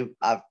think, I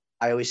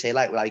always say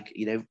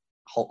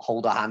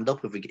hold our hand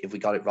up if we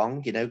got it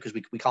wrong, because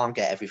we can't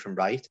get everything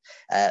right.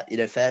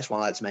 First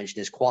one I'd like to mention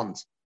is Quant.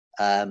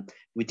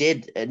 We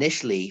did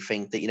initially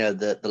think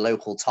that the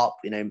local top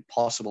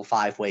possible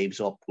 5 waves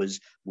up was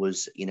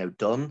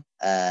done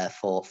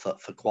for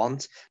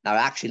Quant. Now it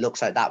actually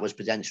looks like that was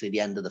potentially the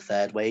end of the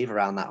 3rd wave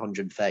around that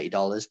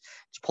 $130. It's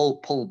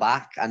pull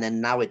back, and then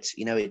now it's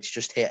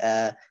just hit.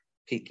 Can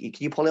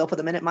you pull it up at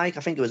the minute, Mike?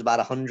 I think it was about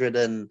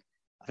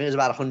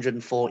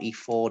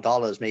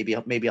 $144, maybe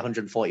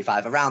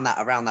 $145,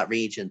 around that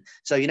region.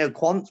 So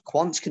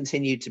Quant's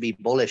continued to be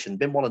bullish and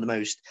been one of the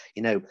most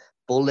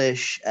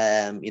bullish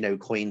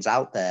coins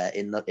out there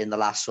in the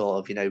last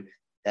sort of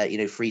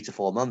 3 to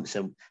 4 months.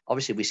 And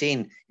obviously we've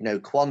seen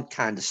Quant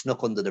kind of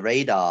snuck under the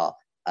radar,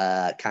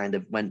 kind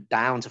of went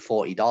down to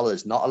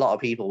 $40. Not a lot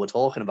of people were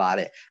talking about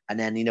it, and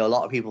then a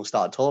lot of people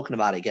started talking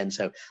about it again.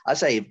 So I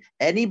say if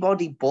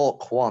anybody bought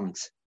Quant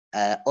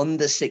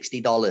under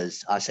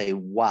 $60, I say,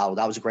 wow,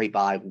 that was a great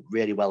buy.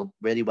 Really well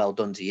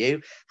done to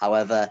you.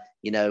 However,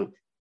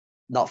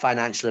 not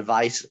financial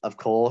advice, of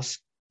course,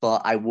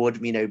 but I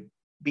would,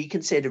 be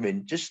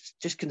considering, just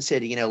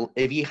consider,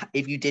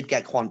 if you did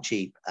get Quant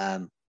cheap,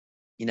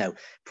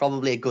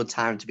 probably a good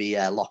time to be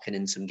locking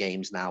in some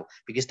games now,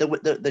 because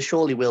there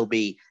surely will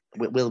be a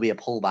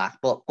pullback,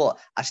 but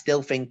I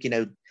still think,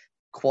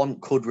 Quant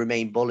could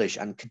remain bullish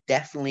and could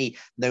definitely,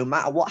 no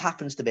matter what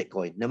happens to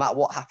Bitcoin,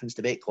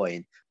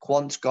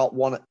 Quant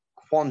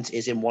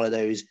is in one of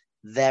those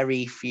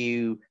very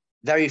few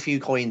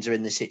coins are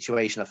in this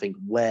situation, I think,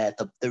 where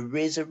there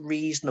is a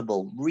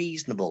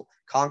reasonable,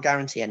 can't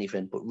guarantee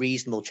anything, but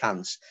reasonable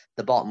chance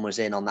the bottom was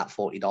in on that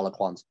 $40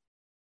 Quant.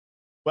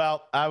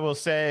 Well, I will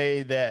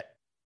say that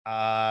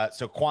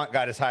so Quant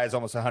got as high as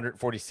almost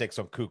 146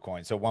 on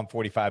KuCoin, so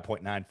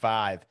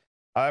 145.95.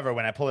 However,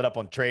 when I pull it up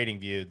on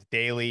TradingView, the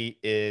daily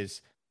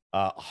is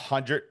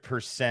 100%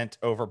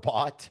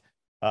 overbought.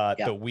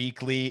 The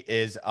weekly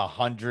is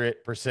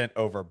 100%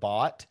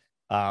 overbought.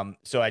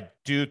 So I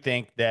do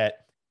think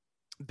that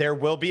there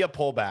will be a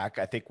pullback.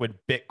 I think when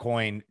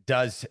Bitcoin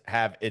does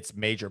have its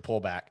major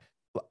pullback,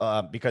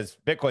 because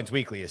Bitcoin's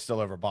weekly is still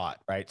overbought,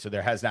 right? So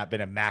there has not been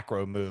a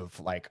macro move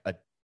like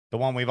the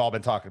one we've all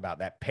been talking about,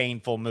 that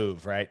painful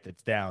move, right?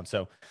 That's down.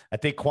 So I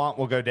think Quant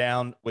will go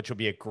down, which will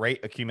be a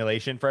great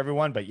accumulation for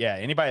everyone. But yeah,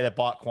 anybody that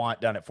bought Quant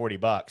down at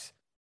 $40,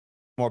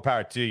 more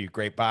power to you.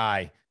 Great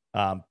buy.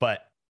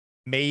 But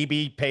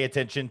maybe pay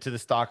attention to the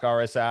stock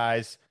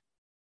RSIs.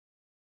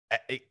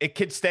 It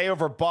could stay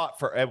overbought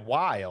for a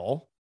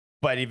while,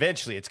 but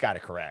eventually it's got to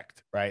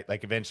correct, right?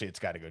 Like eventually it's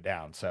got to go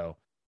down. So,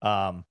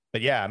 but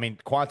yeah, I mean,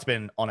 Quant's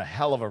been on a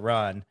hell of a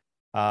run.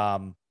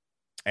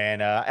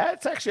 And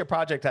it's actually a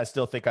project I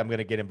still think I'm going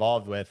to get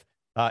involved with.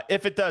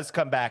 If it does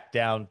come back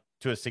down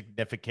to a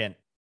significant,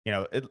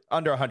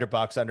 under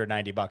 $100, under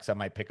 $90, I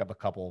might pick up a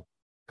couple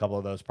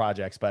of those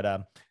projects.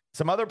 But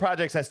some other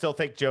projects I still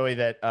think, Joey,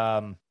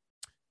 that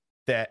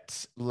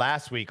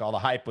last week all the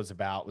hype was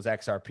about was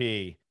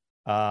XRP.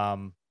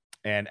 And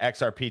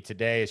XRP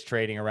today is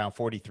trading around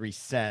 43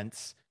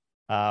 cents.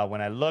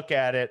 When I look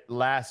at it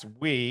last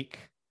week,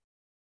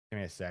 give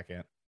me a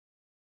second.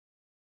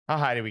 How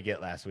high did we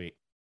get last week?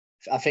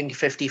 I think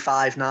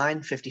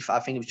 55.9,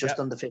 55. I think it was just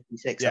under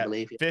 56, I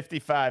believe.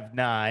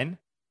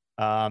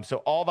 55.9. So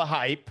all the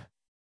hype,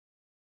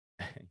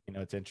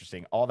 it's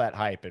interesting, all that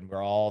hype, and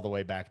we're all the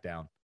way back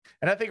down.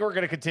 And I think we're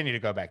going to continue to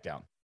go back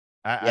down.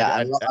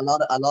 A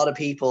lot of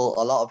people,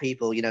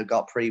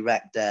 got pretty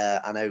wrecked.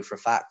 I know for a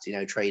fact,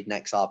 trading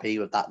XRP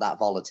with that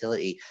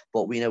volatility.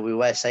 But we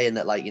were saying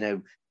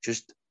that,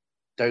 just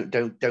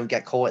don't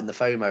get caught in the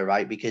FOMO,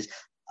 right? Because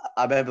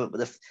I remember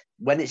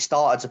when it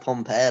started to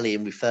pump early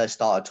and we first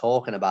started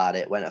talking about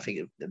it, when I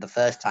think the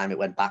first time it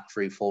went back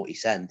through 40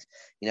 cents,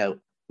 we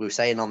were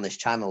saying on this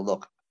channel,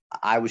 look,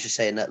 I was just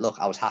saying that, look,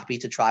 I was happy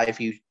to try a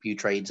few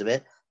trades of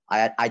it.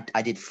 I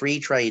did 3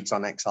 trades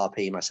on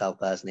XRP myself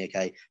personally.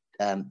 Okay.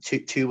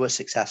 Two were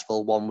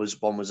successful. One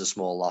was a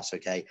small loss.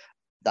 Okay.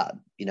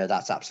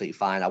 That's absolutely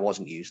fine. I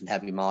wasn't using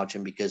heavy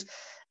margin because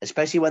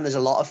especially when there's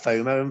a lot of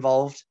FOMO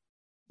involved,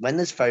 when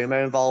there's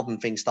FOMO involved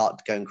and things start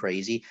going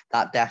crazy,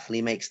 that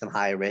definitely makes them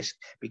higher risk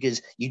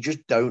because you just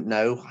don't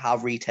know how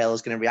retail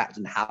is going to react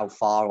and how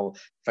far or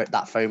that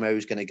FOMO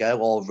is going to go,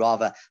 or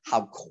rather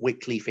how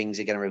quickly things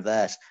are going to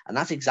reverse. And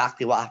that's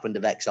exactly what happened to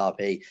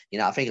XRP.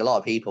 I think a lot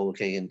of people were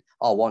thinking,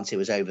 oh, once it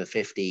was over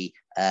 50,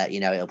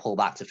 it'll pull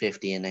back to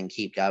 50 and then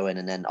keep going.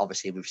 And then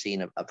obviously we've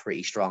seen a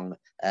pretty strong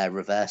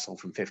reversal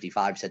from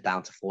 55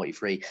 down to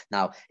 43.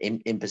 Now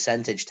in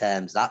percentage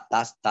terms,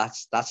 that's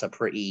a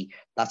pretty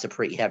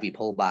heavy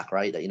pullback,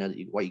 right?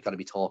 That what you've got to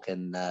be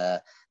talking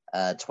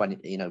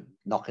 20,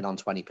 knocking on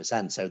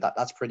 20%. So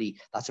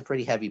that's a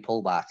pretty heavy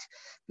pullback.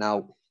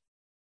 Now,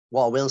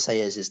 what I will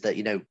say is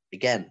that,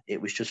 again,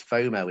 it was just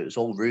FOMO. It was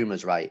all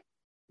rumors, right?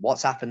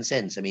 What's happened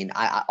since? I mean,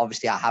 I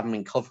obviously I haven't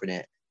been covering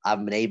it. I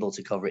haven't been able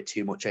to cover it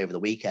too much over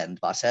the weekend,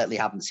 but I certainly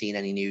haven't seen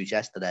any news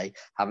yesterday.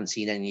 Haven't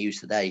seen any news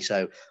today.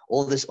 So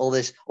the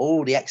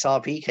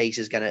XRP case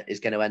is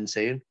gonna end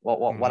soon.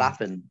 What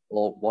happened?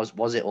 Or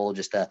was it all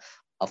just a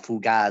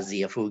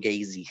fugazi?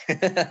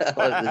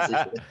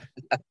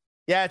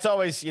 Yeah, it's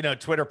always,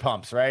 Twitter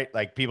pumps, right?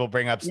 Like people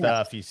bring up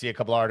stuff, you see a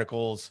couple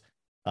articles,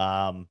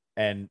 and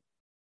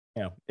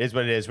is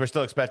what it is. We're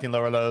still expecting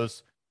lower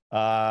lows,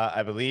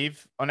 I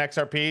believe, on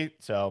XRP.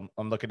 So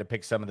I'm looking to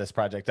pick some of this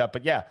project up.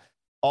 But yeah,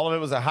 all of it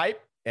was a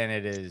hype, and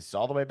it is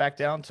all the way back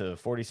down to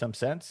 40 some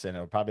cents, and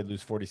it'll probably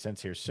lose 40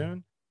 cents here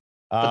soon.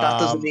 But that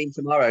doesn't mean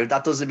tomorrow.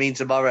 That doesn't mean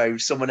tomorrow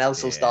someone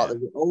else will start.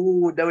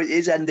 Oh no, it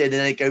is ending, and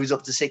then it goes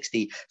up to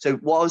 60. So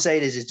what I'm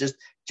saying is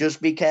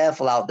just be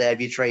careful out there if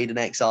you trade an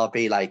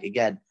XRP. Like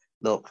again,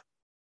 look,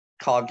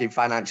 can't give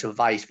financial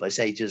advice, but I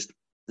say just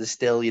there's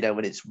still,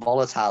 when it's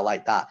volatile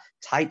like that,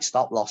 tight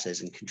stop losses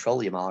and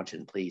control your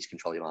margin. Please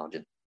control your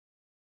margin.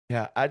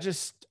 Yeah, I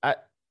just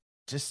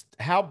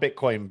how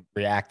Bitcoin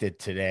reacted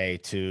today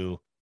to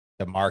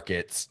the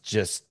markets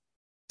just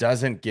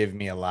doesn't give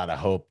me a lot of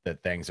hope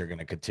that things are going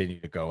to continue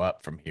to go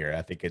up from here.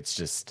 I think it's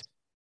just,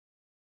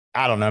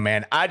 I don't know,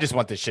 man. I just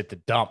want this shit to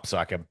dump so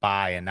I can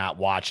buy and not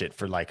watch it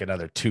for like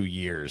another 2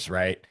 years,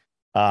 right?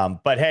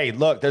 But hey,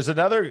 look, there's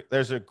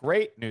a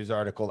great news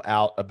article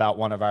out about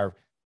one of our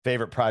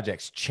favorite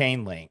projects,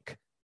 Chainlink.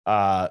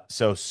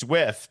 So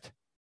Swift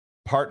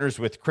partners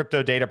with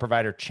crypto data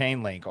provider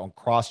Chainlink on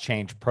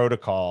cross-chain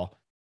protocol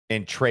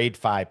in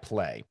TradeFi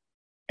Play.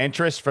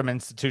 Interest from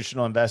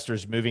institutional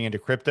investors moving into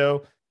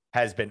crypto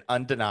has been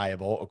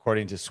undeniable,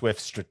 according to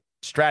Swift's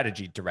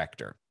strategy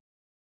director.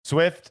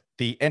 Swift,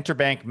 the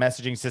interbank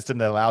messaging system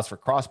that allows for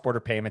cross-border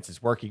payments,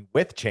 is working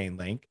with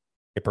Chainlink,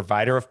 a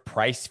provider of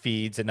price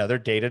feeds and other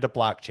data to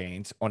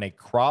blockchains, on a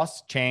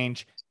cross-chain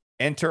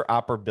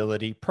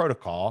interoperability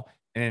protocol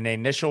in an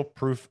initial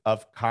proof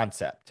of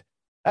concept.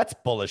 That's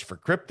bullish for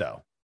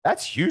crypto.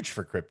 That's huge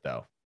for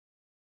crypto.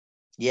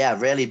 Yeah,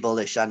 really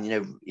bullish, and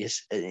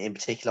in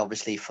particular,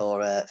 obviously for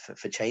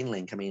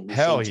Chainlink. I mean,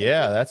 hell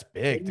yeah, that's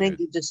big.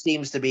 Chainlink, it just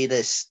seems to be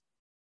this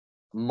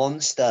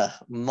monster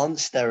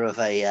of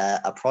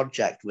a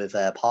project with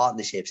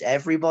partnerships.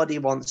 Everybody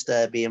wants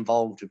to be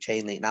involved with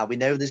Chainlink. Now we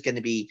know there's going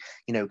to be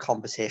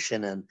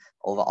competition and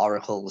other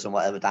oracles and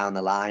whatever down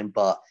the line,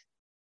 but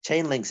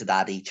Chainlink's a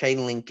daddy.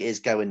 Chainlink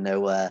is going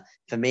nowhere.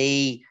 For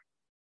me,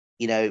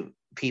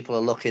 people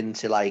are looking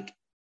to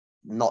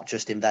not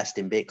just invest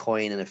in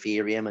Bitcoin and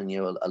Ethereum, and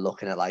are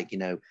looking at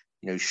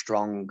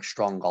strong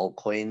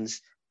altcoins.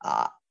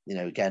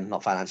 Again,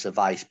 not financial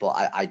advice, but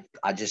I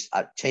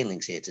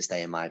Chainlink's here to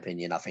stay, in my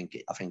opinion. I think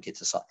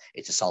it's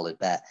a solid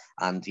bet,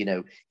 and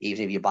even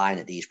if you're buying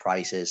at these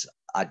prices,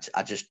 I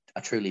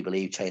truly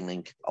believe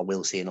Chainlink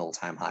will see an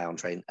all-time high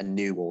a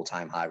new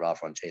all-time high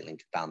rather on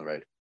Chainlink down the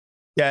road.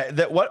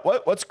 Yeah,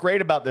 what's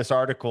great about this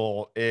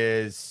article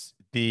is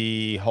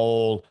the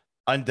whole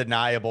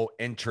undeniable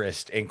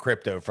interest in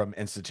crypto from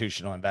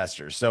institutional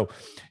investors. So,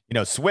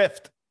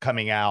 Swift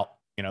coming out,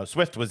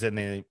 Swift was in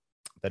the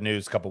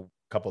news couple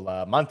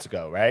months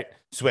ago, right?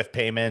 Swift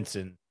payments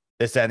and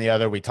this, that, and the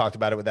other. We talked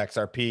about it with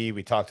XRP.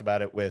 We talked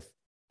about it with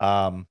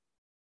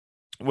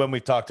when we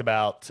talked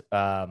about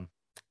oh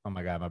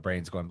my God, my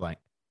brain's going blank.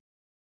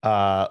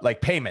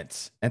 Like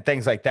payments and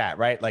things like that,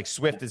 right? Like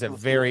Swift is a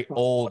very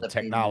old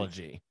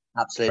technology.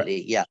 Absolutely,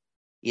 right? Yeah.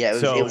 Yeah,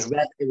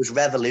 it was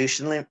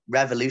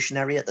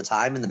revolutionary at the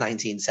time in the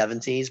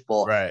 1970s,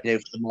 but right. For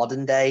the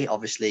modern day,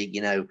 obviously,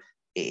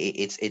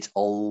 it's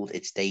old,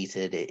 it's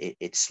dated,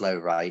 it's slow,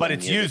 right? But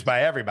it's used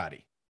by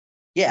everybody.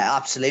 Yeah,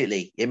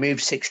 absolutely. It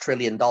moves $6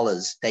 trillion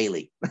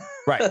daily.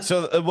 Right.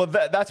 So, well,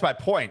 that's my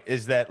point,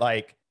 is that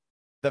like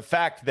the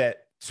fact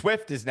that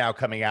Swift is now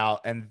coming out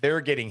and they're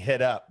getting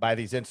hit up by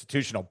these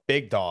institutional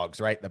big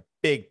dogs, right? The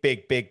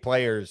big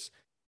players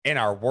in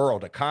our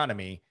world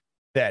economy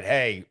that,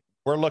 hey,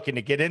 we're looking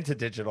to get into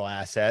digital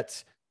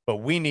assets, but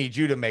we need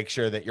you to make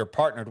sure that you're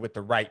partnered with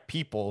the right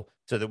people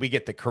so that we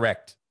get the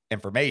correct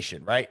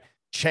information, right?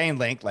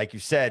 Chainlink, like you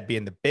said,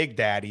 being the big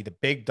daddy, the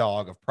big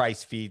dog of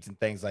price feeds and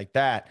things like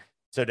that.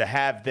 So to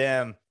have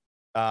them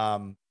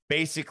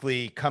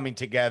basically coming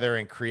together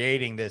and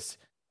creating this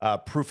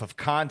proof of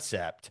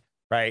concept,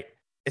 right?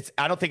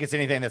 I don't think it's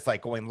anything that's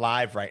like going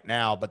live right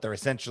now, but they're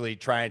basically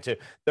trying to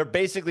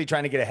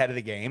get ahead of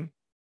the game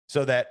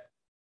so that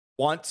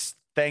once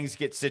things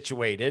get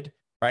situated,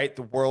 right,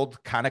 the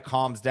world kind of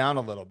calms down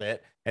a little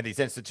bit, and these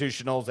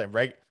institutionals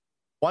and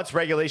once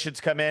regulations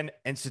come in,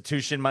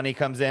 institution money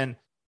comes in,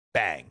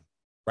 bang,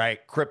 right?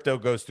 Crypto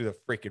goes through the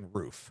freaking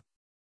roof.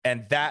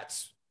 And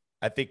that's,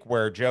 I think,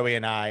 where Joey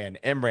and I and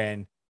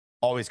Imran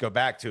always go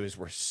back to, is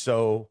we're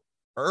so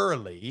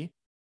early,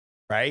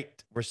 right?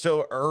 We're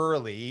so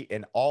early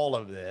in all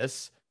of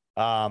this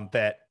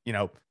that,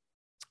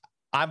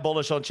 I'm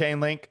bullish on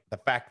Chainlink. The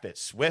fact that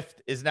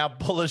Swift is now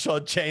bullish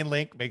on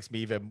Chainlink makes me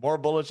even more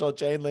bullish on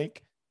Chainlink.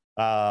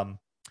 But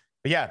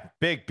yeah,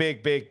 big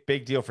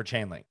deal for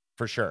Chainlink,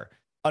 for sure.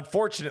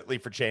 Unfortunately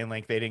for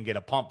Chainlink, they didn't get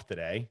a pump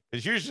today.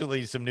 There's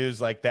usually some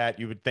news like that.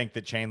 You would think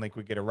that Chainlink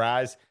would get a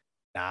rise.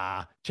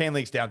 Nah,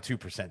 Chainlink's down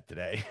 2%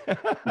 today.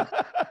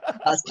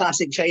 That's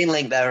classic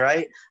Chainlink there,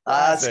 right?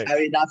 That's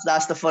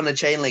the fun of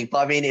Chainlink. But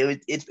I mean,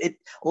 it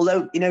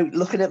although,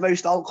 looking at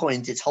most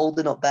altcoins, it's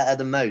holding up better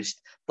than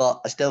most.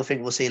 But I still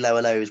think we'll see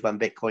lower lows when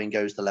Bitcoin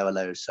goes to lower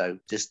lows. So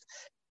just,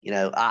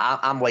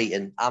 I'm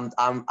waiting.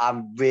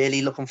 I'm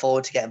really looking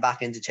forward to getting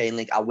back into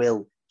Chainlink.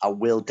 I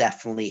will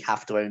definitely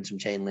have to own some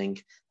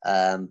Chainlink.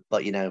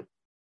 But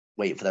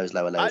waiting for those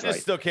lower lows. I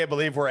just still can't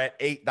believe we're at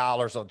 $8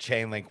 on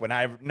Chainlink when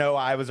I know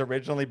I was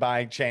originally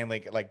buying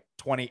Chainlink at like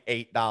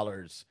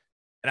 $28.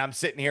 And I'm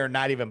sitting here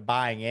not even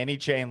buying any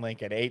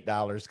Chainlink at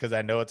 $8 because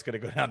I know it's going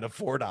to go down to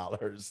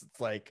 $4. It's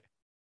like,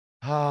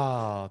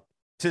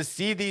 to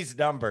see these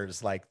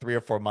numbers like 3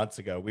 or 4 months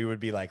ago, we would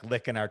be like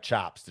licking our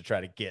chops to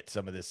try to get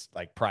some of this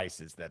like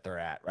prices that they're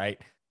at,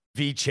 right?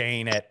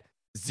 VeChain at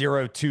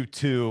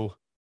 0.22.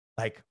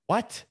 Like,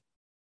 what?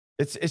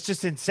 It's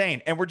just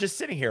insane. And we're just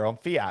sitting here on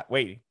fiat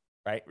waiting,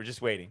 right? We're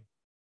just waiting.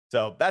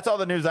 So that's all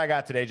the news I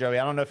got today, Joey.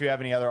 I don't know if you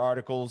have any other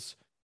articles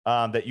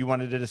that you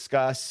wanted to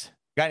discuss.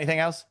 Got anything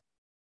else?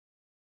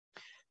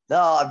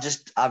 No,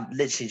 I'm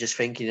literally just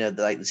thinking,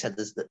 like I said,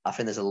 I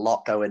think there's a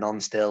lot going on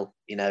still.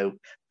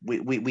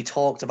 We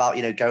talked about,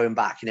 going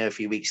back, a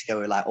few weeks ago,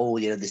 we're like,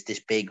 there's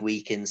this big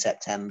week in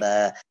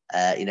September.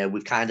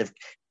 We've kind of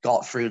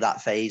got through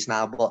that phase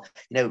now, but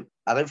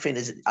I don't think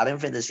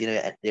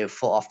there's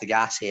foot off the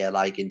gas here,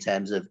 like in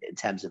terms of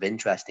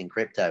interest in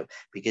crypto,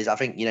 because I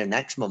think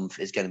next month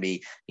is going to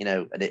be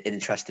an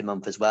interesting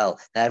month as well.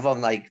 Now,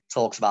 everyone like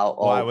talks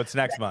about why, what's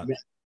next month?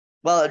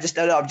 Well, I'm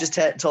just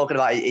talking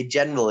about it in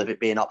general, if it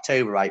being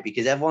October, right?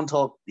 Because everyone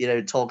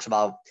talks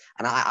about,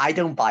 and I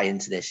don't buy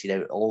into this,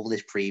 all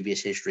this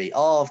previous history.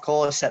 Oh, of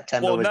course,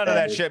 September. Well, none of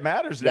that shit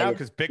matters now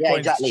because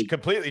Bitcoin's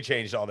completely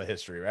changed all the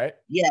history, right?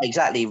 Yeah,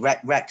 exactly.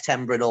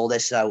 Rectember and all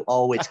this. So,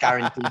 it's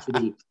guaranteed to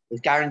be. It's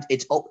guaranteed.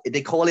 It's up.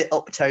 They call it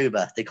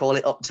October. They call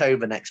it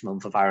October next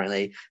month,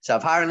 apparently. So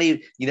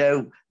apparently,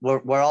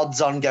 we're odds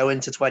on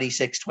going to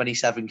 26,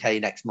 27K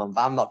next month.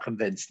 I'm not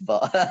convinced,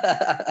 but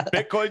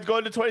Bitcoin's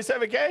going to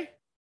 27K.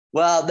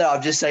 Well, no,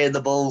 I'm just saying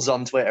the bulls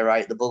on Twitter,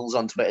 right? The bulls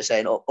on Twitter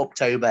saying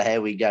October,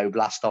 here we go,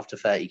 blast off to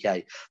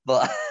 30K.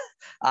 But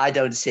I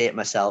don't see it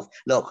myself.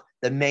 Look,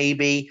 there may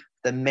be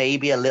a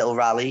little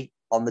rally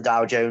on the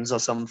Dow Jones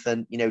or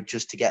something,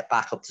 just to get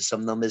back up to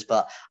some numbers,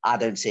 but I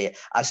don't see it.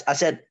 I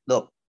said,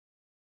 look,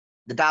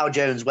 the Dow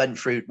Jones went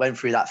through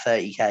that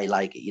 30K,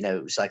 like,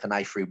 it was like a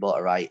knife through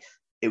butter, right?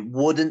 It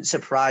wouldn't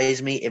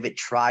surprise me if it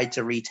tried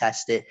to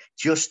retest it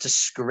just to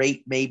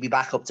scrape maybe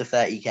back up to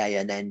 30K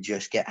and then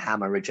just get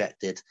hammer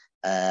rejected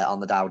on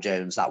the Dow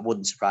Jones. That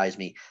wouldn't surprise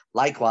me.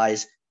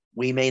 Likewise,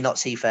 we may not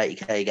see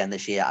 30K again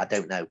this year. I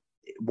don't know.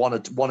 One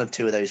of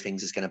two of those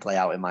things is going to play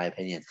out, in my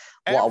opinion.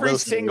 Every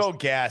single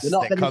guest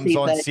that comes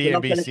on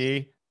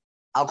CNBC.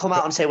 I'll come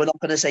out and say we're not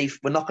going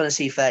to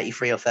see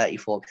 33 or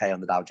 34K on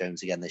the Dow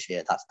Jones again this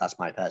year. That's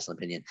my personal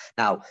opinion.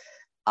 Now,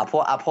 I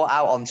put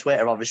out on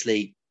Twitter,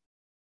 obviously,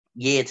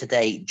 year to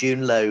date,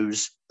 June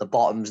lows, the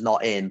bottom's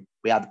not in.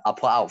 I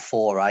put out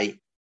 4, right?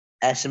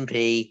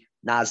 S&P,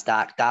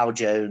 Nasdaq, Dow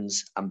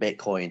Jones, and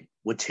Bitcoin.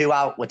 We're two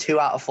out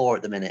of four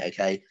at the minute.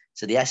 Okay,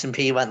 so the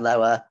S&P went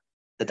lower,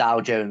 the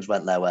Dow Jones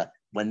went lower.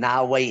 We're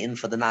now waiting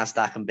for the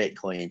Nasdaq and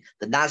Bitcoin.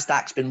 The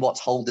Nasdaq's been what's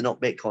holding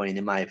up Bitcoin,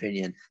 in my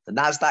opinion. The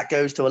Nasdaq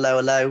goes to a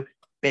lower low.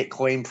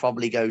 Bitcoin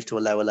probably goes to a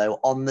lower low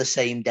on the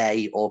same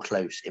day or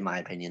close, in my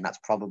opinion. That's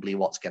probably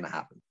what's going to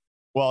happen.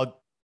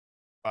 Well,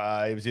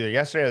 it was either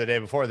yesterday or the day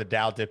before the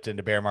Dow dipped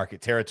into bear market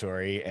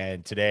territory,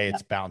 and today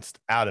it's bounced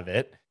out of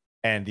it.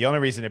 And the only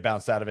reason it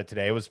bounced out of it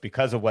today was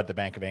because of what the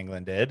Bank of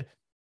England did.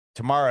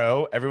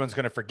 Tomorrow, everyone's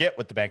going to forget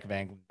what the Bank of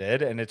England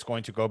did, and it's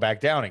going to go back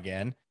down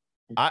again.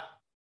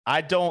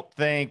 I don't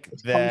think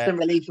it's that constant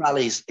relief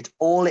rallies. It's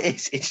all it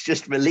is. It's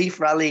just relief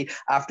rally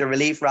after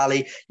relief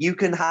rally. You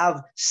can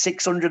have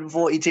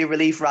 642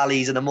 relief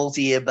rallies in a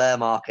multi-year bear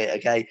market.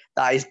 Okay,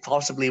 that is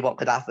possibly what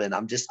could happen.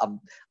 I'm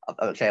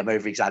okay. I'm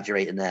over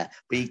exaggerating there,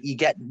 but you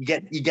get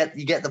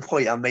the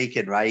point I'm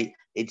making, right?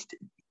 It's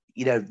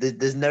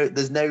there's no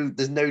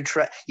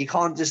you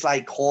can't just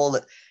like call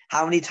it.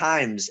 How many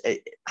times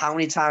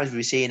have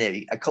we seen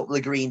it? A couple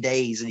of green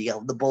days,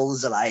 and the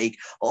bulls are like,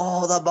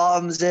 "Oh, the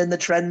bottom's in the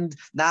trend.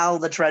 Now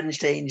the trend's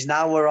changed.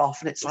 Now we're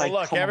off." And it's like,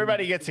 look,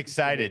 everybody gets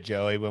excited,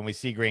 Joey, when we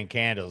see green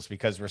candles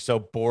because we're so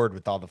bored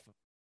with all the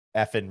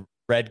effing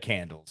red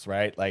candles,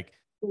 right? Like,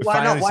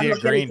 why not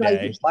green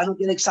day. Why not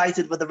get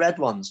excited with the red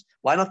ones?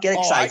 Why not get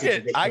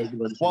excited?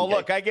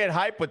 Look, I get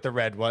hype with the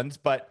red ones,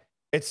 but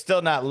it's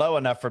still not low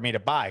enough for me to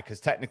buy because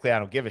technically I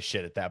don't give a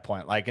shit at that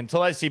point. Like,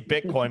 until I see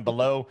Bitcoin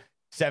below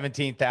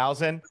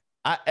 17,000,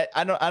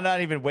 I'm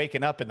not even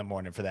waking up in the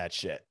morning for that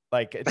shit.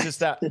 Like, it's just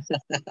that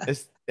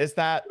it's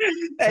not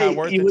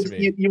worth it to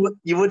me.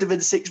 You would have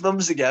been 6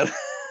 months ago.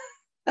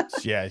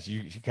 Yeah,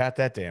 you got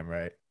that damn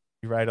right.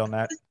 You're right on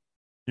that.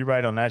 You're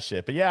right on that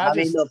shit. But yeah, I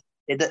mean,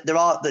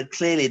 look,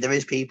 clearly there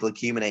is people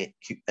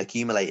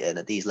accumulating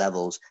at these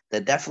levels.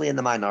 They're definitely in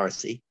the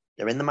minority.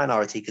 They're in the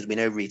minority because we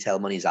know retail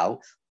money's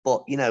out.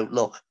 But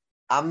look,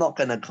 I'm not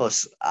going to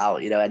cuss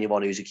out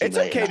anyone who's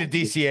accumulating. It's okay to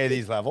DCA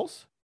these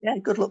levels. Yeah,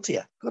 good luck to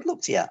you. Good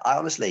luck to you. I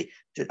honestly,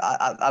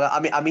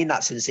 I mean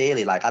that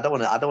sincerely. Like, I don't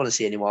want to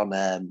see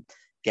anyone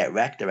get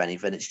wrecked or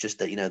anything. It's just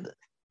that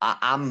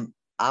I'm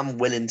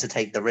willing to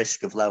take the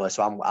risk of lower,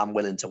 so I'm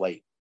willing to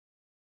wait.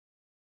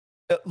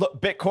 Look,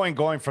 Bitcoin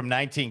going from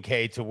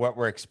 19K to what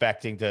we're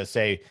expecting to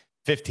say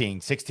 15,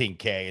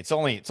 16K. It's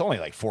only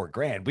like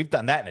 $4,000. We've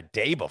done that in a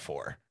day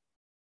before,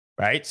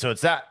 right? So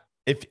it's not.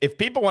 If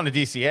people want to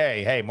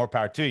DCA, hey, more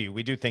power to you.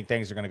 We do think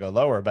things are going to go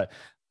lower, but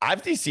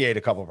I've DCA'd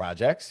a couple of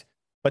projects.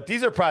 But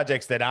these are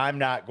projects that I'm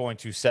not going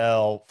to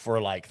sell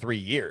for like 3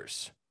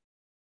 years,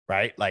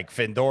 right? Like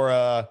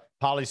Findora,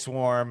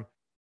 Polyswarm,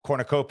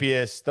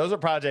 Cornucopias. Those are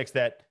projects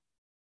that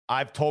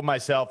I've told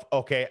myself,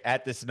 okay,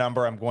 at this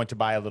number, I'm going to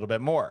buy a little bit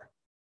more.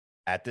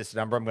 At this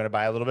number, I'm going to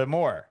buy a little bit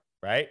more,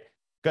 right?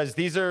 Because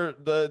these are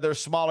they're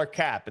smaller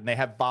cap and they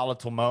have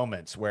volatile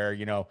moments where,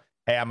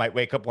 hey, I might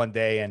wake up one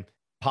day and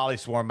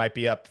Polyswarm might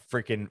be up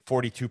freaking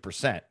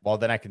 42%. Well,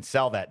 then I can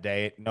sell that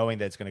day knowing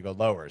that it's going to go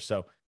lower.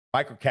 So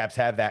microcaps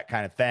have that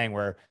kind of thing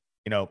where,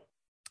 a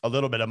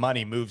little bit of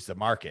money moves the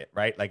market,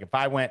 right? Like if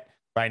I went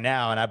right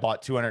now and I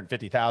bought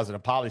 250,000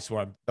 of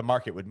Polyswarm, the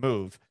market would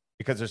move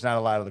because there's not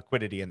a lot of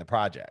liquidity in the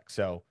project.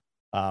 So,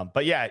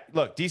 but yeah,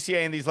 look,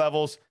 DCA in these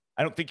levels,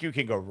 I don't think you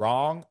can go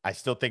wrong. I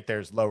still think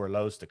there's lower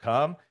lows to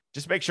come.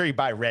 Just make sure you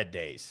buy red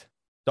days.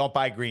 Don't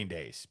buy green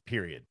days,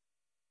 period.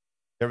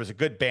 There was a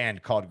good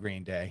band called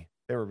Green Day.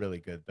 They were really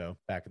good though,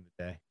 back in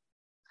the day,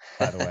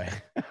 by the way.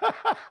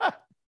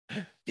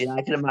 Yeah,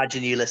 I can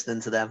imagine you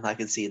listening to them. I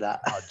can see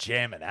that. Oh,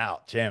 jamming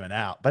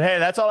out. But hey,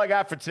 that's all I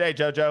got for today,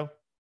 JoJo.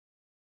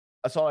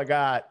 That's all I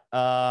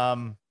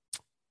got.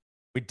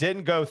 We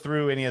didn't go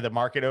through any of the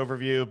market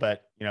overview,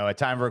 but at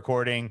time of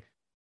recording,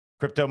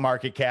 crypto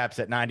market cap's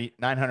at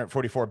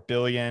 944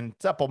 billion.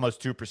 It's up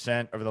almost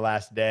 2% over the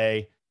last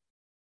day.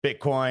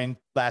 Bitcoin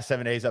last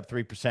 7 days up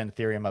 3%.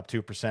 Ethereum up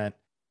 2%.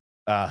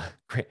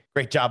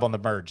 Great job on the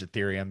merge,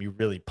 Ethereum. You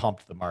really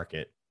pumped the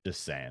market.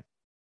 Just saying.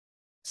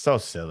 So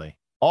silly.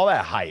 All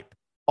that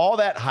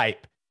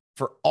hype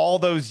for all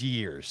those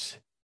years.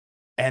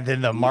 And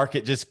then the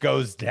market just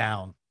goes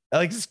down.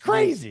 Like, it's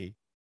crazy.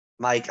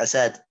 Mike, I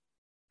said,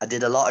 I've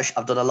done a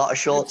lot of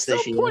shorts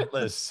this year.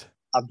 Pointless.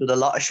 I've done a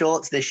lot of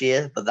shorts this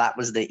year, but that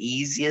was the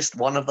easiest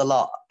one of the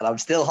lot. And I'm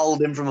still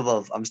holding from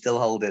above. I'm still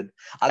holding.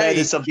 I know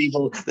there's some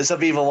people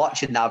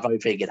watching now probably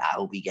thinking, I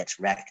hope he gets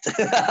wrecked.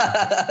 Hey,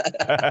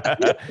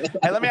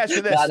 let me ask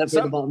you this. I don't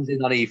think the bottom's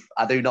in on ETH.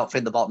 I do not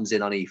think the bottom's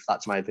in on ETH.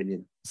 That's my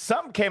opinion.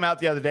 Something came out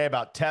the other day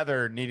about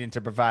Tether needing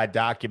to provide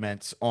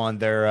documents on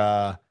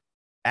their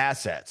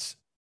assets.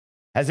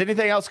 Has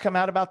anything else come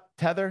out about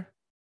Tether?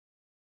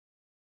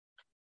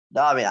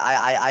 No, I mean,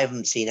 I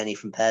haven't seen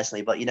anything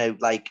personally, but I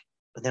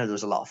know there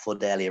was a lot of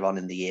FUD earlier on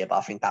in the year, but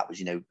I think that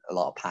was, a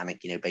lot of panic,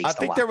 based on. I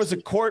think there was a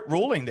court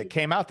ruling that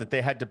came out that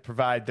they had to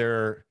provide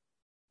there's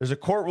a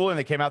court ruling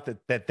that came out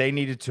that they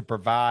needed to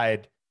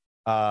provide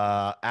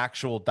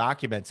actual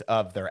documents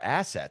of their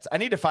assets. I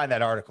need to find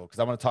that article because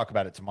I want to talk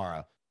about it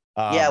tomorrow.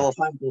 Yeah,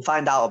 we'll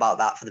find out about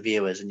that for the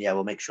viewers, and yeah,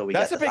 we'll make sure we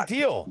That's get a big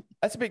deal.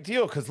 That's a big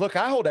deal because look,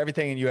 I hold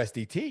everything in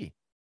USDT,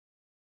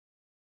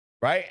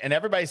 right? And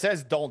everybody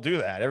says don't do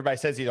that. Everybody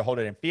says either hold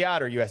it in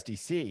fiat or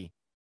USDC,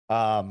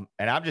 and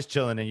I'm just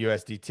chilling in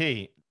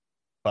USDT.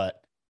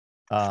 But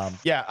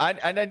yeah,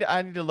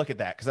 I need to look at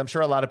that because I'm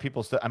sure a lot of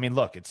people still. I mean,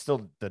 look, it's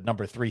still the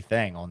number 3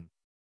 thing on,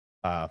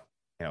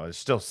 it's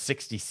still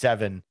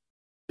 $67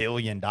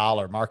 billion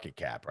market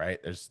cap, right?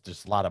 There's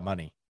just a lot of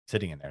money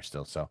sitting in there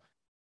still. So,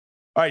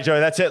 all right, Joey,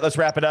 that's it. Let's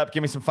wrap it up.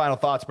 Give me some final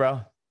thoughts,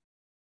 bro.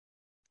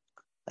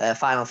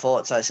 Final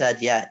thoughts. I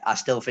said, yeah, I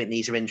still think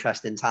these are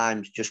interesting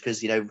times just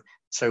because,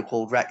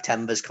 so-called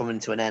Rectember's coming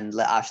to an end.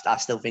 I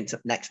still think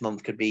next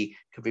month could be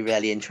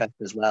really interesting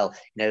as well.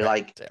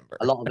 Like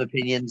a lot of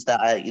opinions that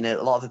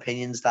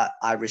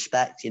I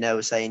respect,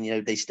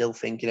 saying, they still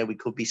think, we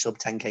could be sub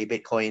 10K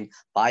Bitcoin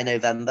by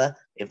November.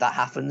 If that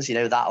happens,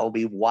 that'll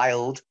be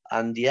wild.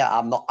 And yeah,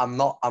 I'm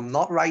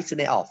not writing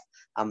it off.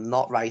 I'm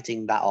not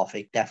writing that off.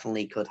 It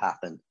definitely could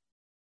happen.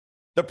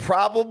 The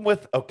problem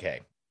with,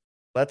 okay,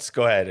 let's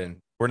go ahead and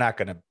we're not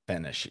going to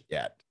finish it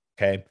yet.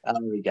 Okay. There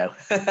we go.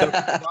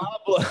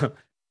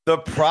 the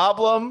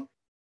problem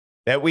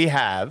that we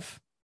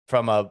have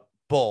from a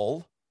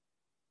bull,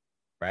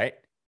 right,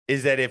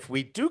 is that if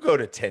we do go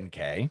to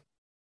 10K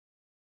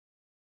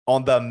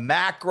on the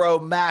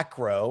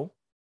macro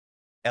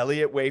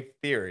Elliott wave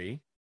theory,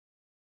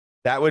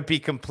 that would be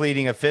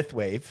completing a 5th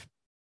wave,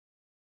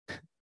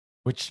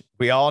 which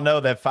we all know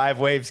that 5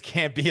 waves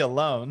can't be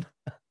alone,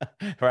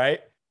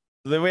 right?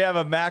 So then we have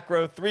a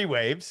macro 3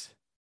 waves.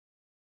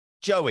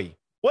 Joey,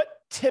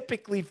 what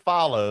typically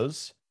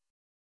follows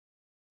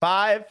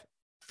 5,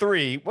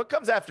 3? What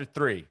comes after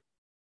 3?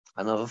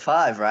 Another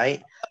 5,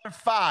 right? Another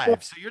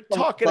 5. So you're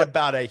talking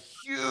about a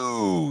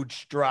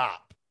huge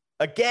drop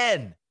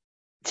again.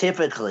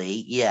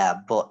 Typically, yeah,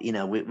 but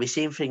we've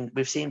seen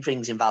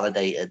things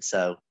invalidated.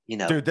 So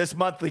dude, this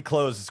monthly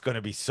close is going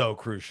to be so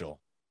crucial.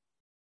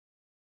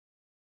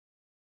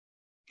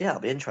 Yeah,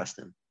 it'll be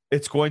interesting.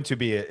 It's going to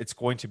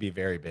be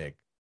very big,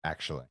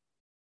 actually.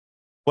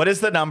 What is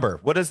the number?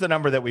 What is the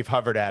number that we've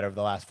hovered at over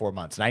the last 4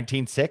 months?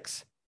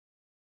 19.6?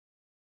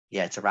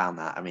 Yeah, it's around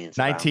that. I mean, it's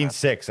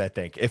 19.6, I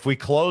think. If we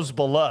close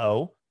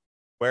below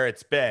where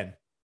it's been,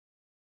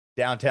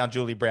 downtown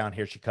Julie Brown,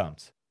 here she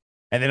comes.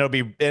 And then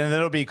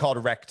it'll be called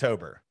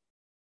Rectober.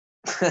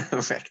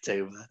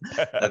 Rectober.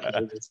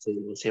 Okay,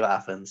 we'll see what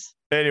happens.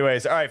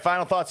 Anyways, all right,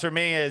 final thoughts for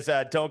me is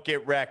don't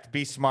get wrecked,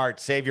 be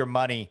smart, save your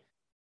money.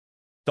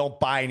 Don't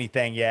buy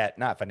anything yet.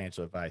 Not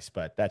financial advice,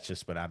 but that's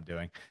just what I'm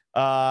doing.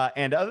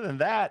 And other than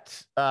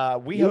that,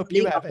 we hope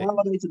you have it. What I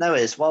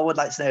would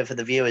like to know for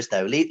the viewers,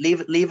 though,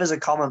 leave us a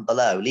comment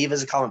below. Leave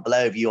us a comment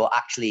below if you're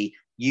actually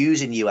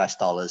using US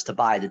dollars to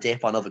buy the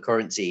dip on other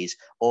currencies,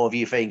 or if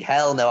you think,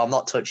 hell no, I'm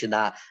not touching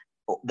that.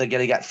 They're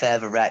going to get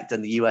further wrecked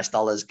and the US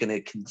dollar is going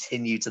to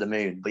continue to the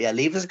moon. But yeah,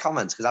 leave us a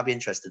comment because I'd be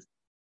interested.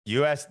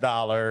 US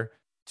dollar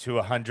to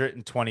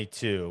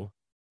 $122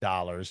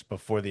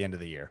 before the end of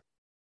the year.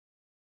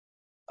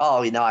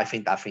 Oh, I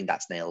think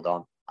that's nailed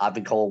on. I've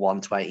been called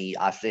 120.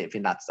 I think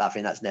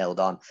that's nailed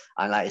on.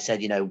 And like I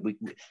said, we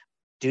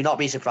do not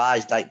be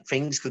surprised. Like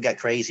things could get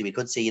crazy. We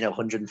could see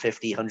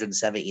 150,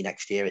 170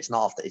 next year. It's not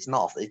off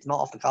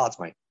the cards,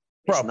 mate.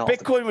 Bro,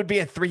 Bitcoin would be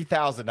at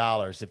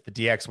 $3,000 if the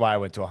DXY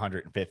went to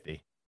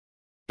 150.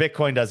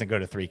 Bitcoin doesn't go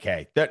to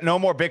 3K. No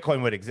more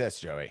Bitcoin would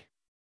exist, Joey.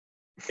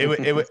 It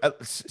would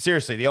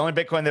seriously. The only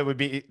Bitcoin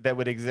that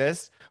would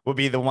exist would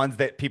be the ones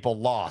that people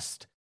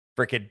lost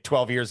freaking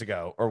 12 years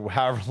ago or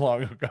however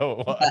long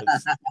ago it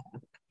was.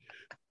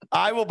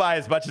 I will buy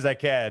as much as I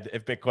can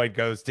if Bitcoin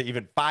goes to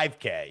even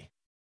 5K.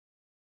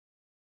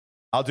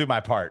 I'll do my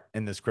part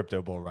in this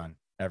crypto bull run,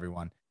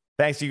 everyone.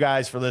 Thanks you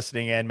guys for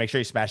listening in. Make sure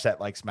you smash that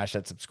like, smash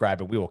that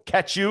subscribe, and we will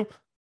catch you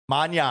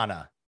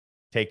mañana.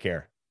 Take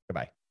care.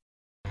 Goodbye.